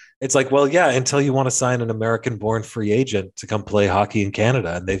way. It's like, well, yeah, until you want to sign an American-born free agent to come play hockey in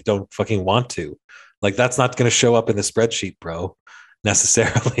Canada, and they don't fucking want to. Like, that's not going to show up in the spreadsheet, bro,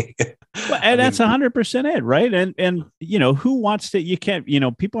 necessarily. Well, and that's 100% it, right? And who wants to? You can't.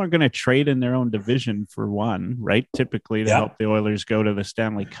 People aren't going to trade in their own division for one, right? Typically, to help the Oilers go to the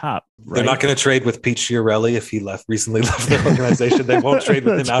Stanley Cup. Right? They're not going to trade with Pete Chiarelli if he recently left their organization. They won't trade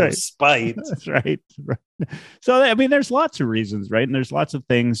with him out of spite. That's right. So, I mean, there's lots of reasons, right? And there's lots of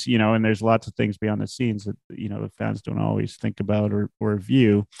things, and there's lots of things beyond the scenes that the fans don't always think about or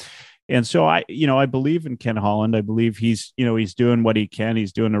view. And so I believe in Ken Holland. I believe he's doing what he can.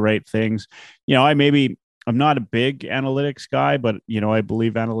 He's doing the right things. I'm not a big analytics guy, but I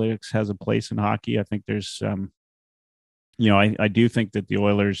believe analytics has a place in hockey. I think there's, I do think that the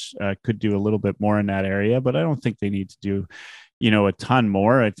Oilers could do a little bit more in that area, but I don't think they need to do, a ton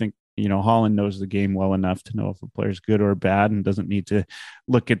more. I think, Holland knows the game well enough to know if a player's good or bad, and doesn't need to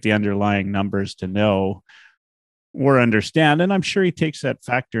look at the underlying numbers to know or understand. And I'm sure he takes that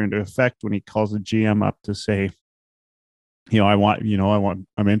factor into effect when he calls the GM up to say,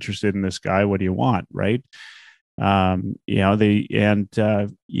 I'm interested in this guy. What do you want? Right. You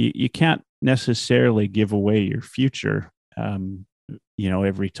can't necessarily give away your future,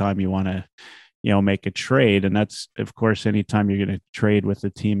 every time you want to, make a trade. And that's, of course, anytime you're going to trade with a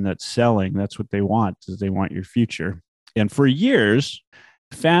team that's selling, that's what they want, is they want your future. And for years,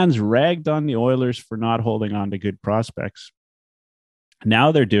 fans ragged on the Oilers for not holding on to good prospects.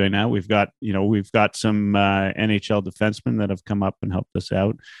 Now they're doing that. We've got some NHL defensemen that have come up and helped us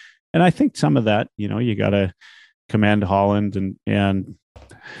out. And I think some of that, you got to commend Holland and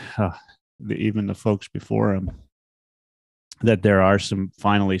even the folks before him, that there are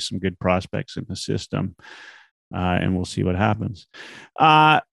finally some good prospects in the system. And we'll see what happens.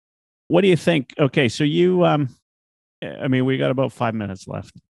 What do you think? Okay. So we got about 5 minutes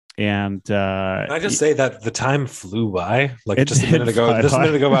left. And can I just say that the time flew by? Like, just a minute ago,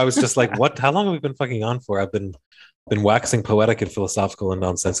 I was just like, what? How long have we been fucking on for? I've been waxing poetic and philosophical and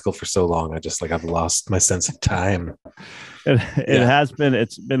nonsensical for so long. I've lost my sense of time.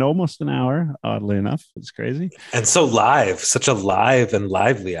 It's been almost an hour, oddly enough. It's crazy. And so such a live and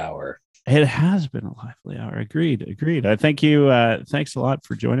lively hour. It has been a lively hour. Agreed. I thank you. Thanks a lot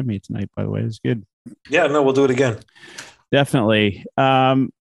for joining me tonight, by the way. It's good. Yeah, no, we'll do it again. Definitely.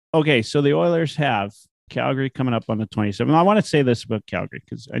 Okay, so the Oilers have Calgary coming up on the 27th. I want to say this about Calgary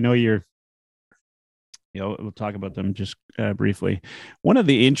because I know we'll talk about them just briefly. One of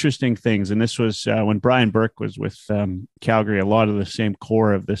the interesting things, and this was when Brian Burke was with Calgary, a lot of the same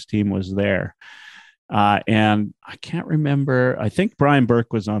core of this team was there. And I can't remember. I think Brian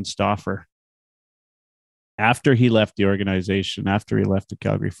Burke was on Stauffer after he left the organization, after he left the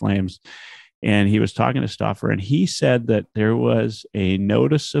Calgary Flames. And he was talking to Stauffer, and he said that there was a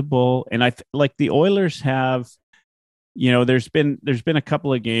noticeable, and like the Oilers have, there's been a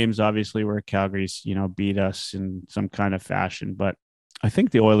couple of games, obviously, where Calgary's, beat us in some kind of fashion, but I think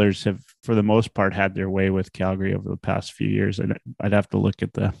the Oilers have, for the most part, had their way with Calgary over the past few years. And I'd have to look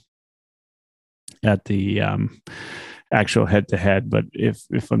at the actual head-to-head, but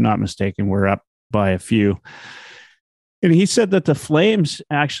if I'm not mistaken, we're up by a few. And he said that the Flames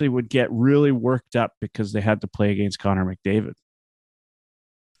actually would get really worked up because they had to play against Connor McDavid.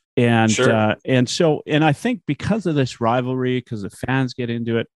 And sure. And I think because of this rivalry, because the fans get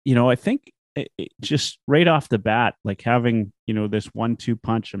into it, I think it just right off the bat, like having, this 1-2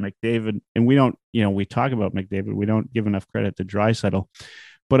 punch of McDavid, and we don't, we talk about McDavid, we don't give enough credit to Draisaitl,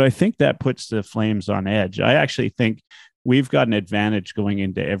 but I think that puts the Flames on edge. I actually think we've got an advantage going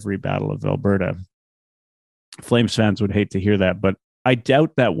into every Battle of Alberta. Flames fans would hate to hear that, but I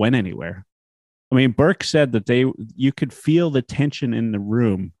doubt that went anywhere. I mean, Burke said that you could feel the tension in the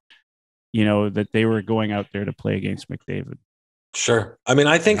room, that they were going out there to play against McDavid. Sure. I mean,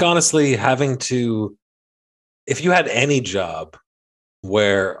 I think honestly, if you had any job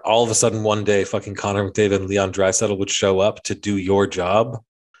where all of a sudden one day fucking Connor McDavid and Leon Draisaitl would show up to do your job,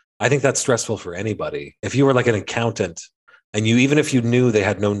 I think that's stressful for anybody. If you were like an accountant and even if you knew they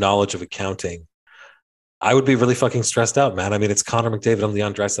had no knowledge of accounting, I would be really fucking stressed out, man. I mean, it's Connor McDavid and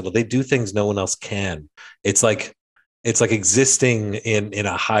Leon Draisaitl. They do things no one else can. It's like existing in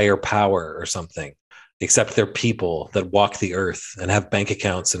a higher power or something, except they're people that walk the earth and have bank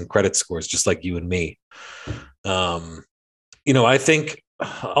accounts and credit scores just like you and me. I think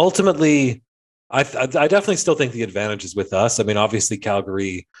ultimately, I definitely still think the advantage is with us. I mean, obviously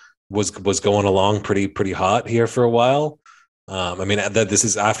Calgary was going along pretty hot here for a while. I mean, that this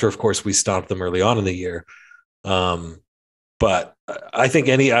is after, of course, we stomped them early on in the year. But I think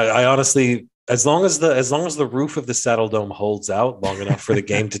I honestly, as long as the roof of the Saddle Dome holds out long enough for the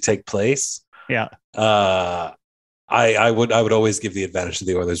game to take place, Yeah. I would always give the advantage to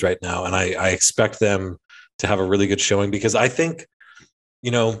the Oilers right now, and I expect them to have a really good showing because I think,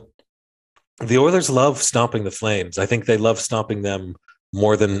 the Oilers love stomping the Flames. I think they love stomping them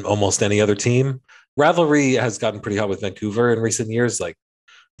more than almost any other team. Rivalry has gotten pretty hot with Vancouver in recent years. Like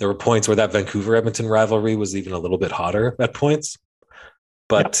there were points where that Vancouver Edmonton rivalry was even a little bit hotter at points.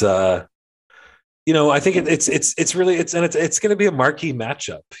 But I think it's really going to be a marquee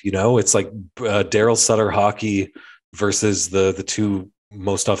matchup. It's like Daryl Sutter hockey versus the two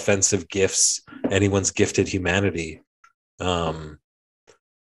most offensive gifts anyone's gifted humanity.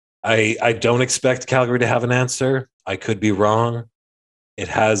 I don't expect Calgary to have an answer. I could be wrong. It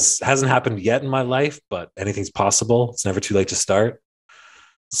hasn't happened yet in my life, but anything's possible. It's never too late to start.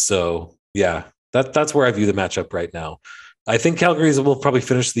 So yeah, that's where I view the matchup right now. I think Calgary will probably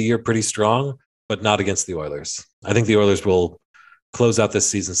finish the year pretty strong, but not against the Oilers. I think the Oilers will close out this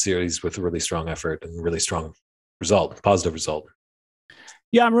season series with a really strong effort and really strong positive result.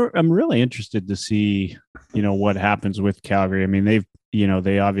 Yeah, I'm really interested to see, what happens with Calgary. I mean,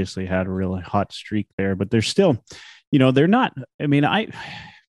 they obviously had a really hot streak there, but they're still, they're not. I mean,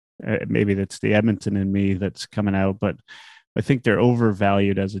 maybe that's the Edmonton in me that's coming out, but I think they're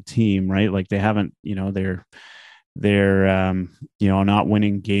overvalued as a team, right? Like they haven't, they're not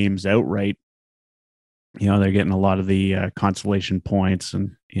winning games outright. They're getting a lot of the consolation points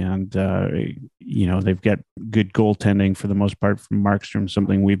and they've got good goaltending for the most part from Markstrom,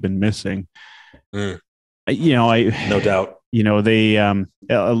 something we've been missing. No doubt. They a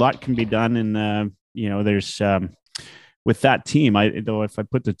lot can be done and there's with that team. If I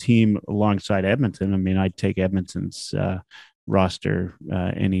put the team alongside Edmonton, I mean, I'd take Edmonton's roster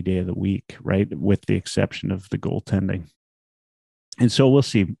any day of the week, right? With the exception of the goaltending. And so we'll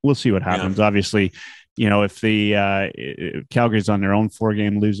see what happens. Yeah. Obviously, if the Calgary's on their own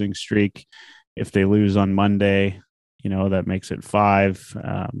 4-game losing streak, if they lose on Monday, that makes it 5.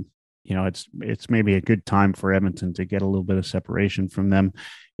 It's maybe a good time for Edmonton to get a little bit of separation from them.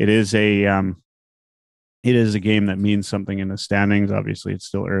 It is a game that means something in the standings. Obviously, it's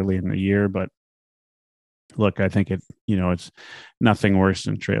still early in the year, but look, I think it's nothing worse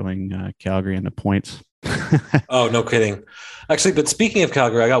than trailing Calgary in the points. Oh, no kidding. Actually, but speaking of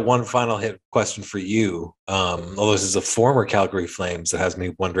Calgary, I got one final hit question for you. Although this is a former Calgary Flames that has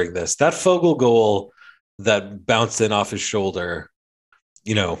me wondering this. That Foegele goal that bounced in off his shoulder,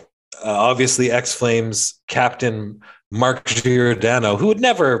 obviously ex-Flames captain Mark Giordano, who would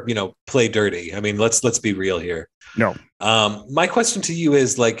never, play dirty. I mean, let's be real here. No. My question to you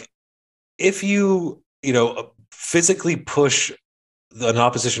is like, if you, physically push an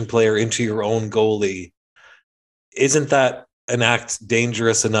opposition player into your own goalie, isn't that an act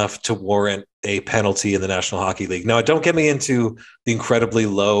dangerous enough to warrant a penalty in the National Hockey League? Now, don't get me into the incredibly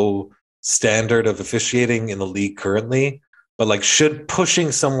low standard of officiating in the league currently, but like, should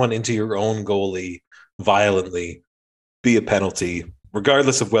pushing someone into your own goalie violently be a penalty,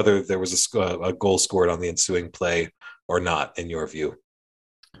 regardless of whether there was a goal scored on the ensuing play or not, in your view?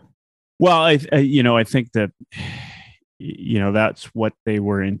 Well, I think that, that's what they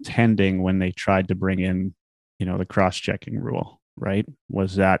were intending when they tried to bring in, the cross-checking rule, right?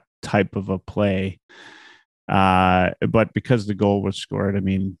 Was that type of a play. But because the goal was scored, I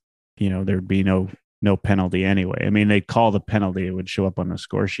mean, there'd be no penalty anyway. I mean, they'd call the penalty, it would show up on the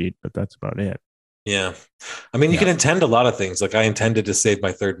score sheet, but that's about it. Yeah. I mean, you can intend a lot of things. Like I intended to save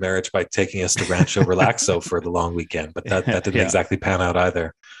my third marriage by taking us to Rancho Relaxo for the long weekend, but that didn't exactly pan out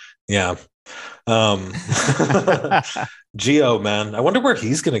either. Yeah. Gio, man, I wonder where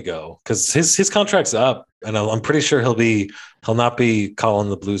he's going to go because his contract's up, and I'm pretty sure he'll not be calling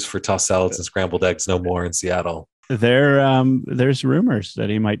the Blues for tossed salads and scrambled eggs no more in Seattle. There's rumors that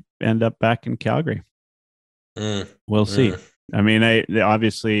he might end up back in Calgary. We'll see. I mean,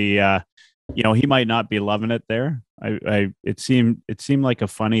 obviously, he might not be loving it there. It seemed like a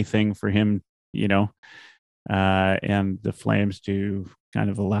funny thing for him, and the Flames to kind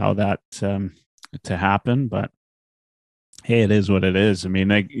of allow that to happen. But hey, it is what it is. I mean,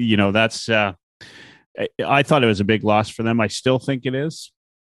 that's I thought it was a big loss for them. I still think it is.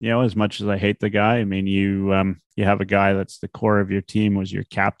 As much as I hate the guy, I mean, you have a guy that's the core of your team, was your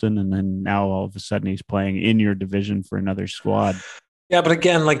captain, and then now all of a sudden he's playing in your division for another squad. Yeah, but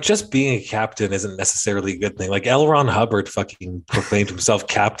again, like just being a captain isn't necessarily a good thing. Like L. Ron Hubbard fucking proclaimed himself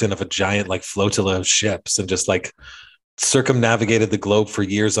captain of a giant like flotilla of ships and just like circumnavigated the globe for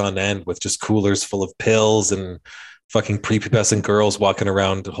years on end with just coolers full of pills and fucking prepubescent girls walking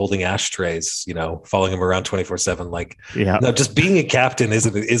around holding ashtrays, following him around 24/7. Like, yeah, no, just being a captain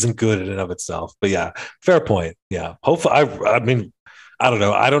isn't good in and of itself. But yeah, fair point. Yeah, hopefully, I mean, I don't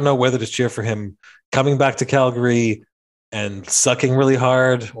know. I don't know whether to cheer for him coming back to Calgary and sucking really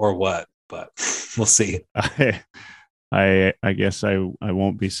hard or what, but we'll see. I guess I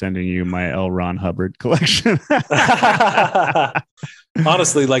won't be sending you my L. Ron Hubbard collection.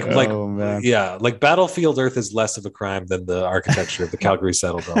 Honestly, like Battlefield Earth is less of a crime than the architecture of the Calgary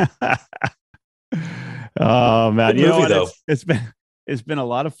Saddledome. Oh man, Good movie, though. It's been a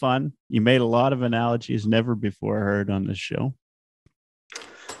lot of fun. You made a lot of analogies never before heard on this show.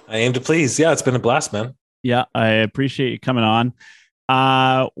 I aim to please. Yeah, it's been a blast, man. Yeah, I appreciate you coming on.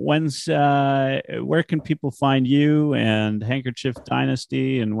 Where can people find you and Handkerchief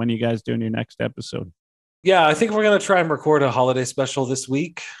Dynasty, and when are you guys doing your next episode? Yeah, I think we're going to try and record a holiday special this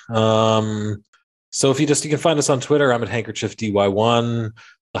week. So if you can find us on Twitter. I'm at Handkerchief DY1.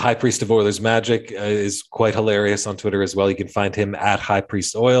 The High Priest of Oilers Magic is quite hilarious on Twitter as well. You can find him at High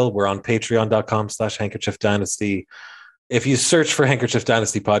Priest Oil. We're on patreon.com/Handkerchief Dynasty. If you search for Handkerchief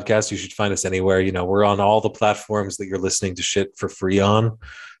Dynasty podcast, you should find us anywhere. We're on all the platforms that you're listening to shit for free on,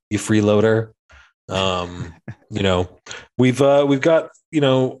 you freeloader. We've got,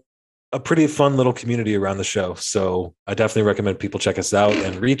 a pretty fun little community around the show. So I definitely recommend people check us out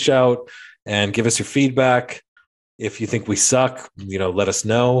and reach out and give us your feedback. If you think we suck, let us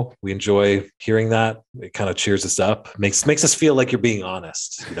know. We enjoy hearing that. It kind of cheers us up, makes us feel like you're being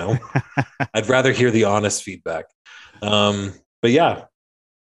honest. I'd rather hear the honest feedback. But yeah,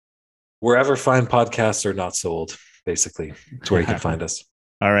 wherever fine podcasts are not sold, basically, it's where you can find us.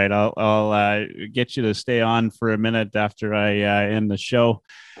 All right. I'll get you to stay on for a minute after I end the show.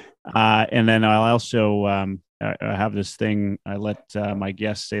 And then I'll also I have this thing. I let my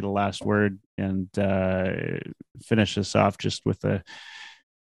guests say the last word and finish this off just with a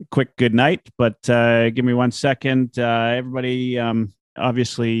quick good night. But give me 1 second. Everybody,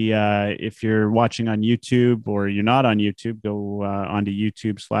 obviously, if you're watching on YouTube or you're not on YouTube, go onto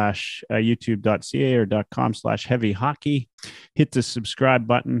youtube.ca or .com/heavy hockey. Hit the subscribe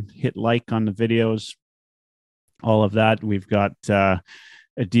button, hit like on the videos, all of that. We've got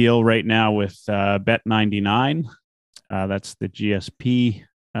a deal right now with Bet99. That's the GSP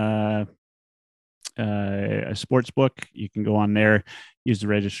sports book. You can go on there, use the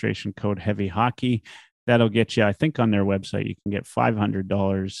registration code Heavy Hockey. That'll get you, I think, on their website, you can get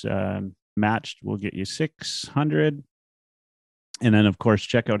 $500 matched. We'll get you $600. And then, of course,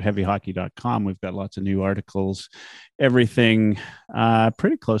 check out heavyhockey.com. We've got lots of new articles, everything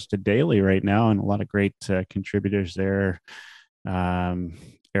pretty close to daily right now, and a lot of great contributors there.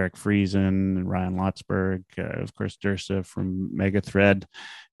 Eric Friesen, Ryan Lotzberg, of course, Dursa from Megathread.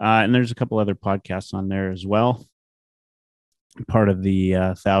 And there's a couple other podcasts on there as well. Part of the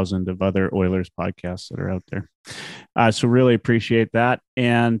 1,000 of other Oilers podcasts that are out there. So really appreciate that.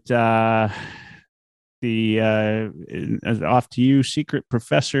 And off to you, Secret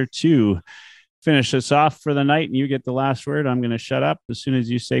Professor, to finish us off for the night, and you get the last word. I'm going to shut up. As soon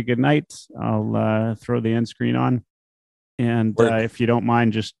as you say good night, I'll throw the end screen on. And if you don't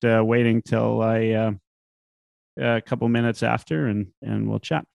mind just waiting till a couple minutes after, and we'll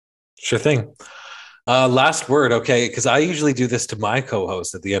chat. Sure thing. Last word, okay, because I usually do this to my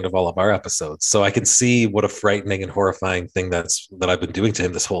co-host at the end of all of our episodes, so I can see what a frightening and horrifying thing that I've been doing to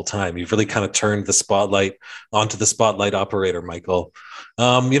him this whole time. You've really kind of turned the spotlight onto the spotlight operator, Michael.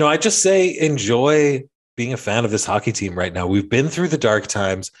 I just say enjoy being a fan of this hockey team right now. We've been through the dark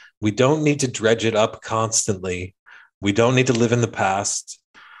times. We don't need to dredge it up constantly. We don't need to live in the past.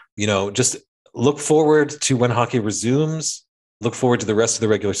 Just look forward to when hockey resumes. Look forward to the rest of the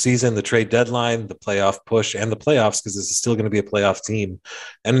regular season, the trade deadline, the playoff push, and the playoffs, because this is still going to be a playoff team.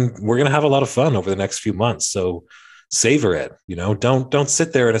 And we're going to have a lot of fun over the next few months. So savor it. Don't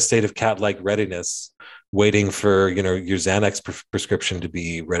sit there in a state of cat-like readiness, waiting for, your Xanax prescription to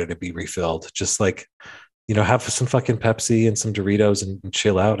be ready to be refilled. Just have some fucking Pepsi and some Doritos and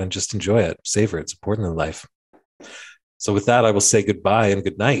chill out and just enjoy it. Savor it. It's important in life. So with that, I will say goodbye and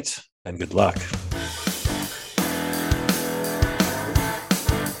good night and good luck.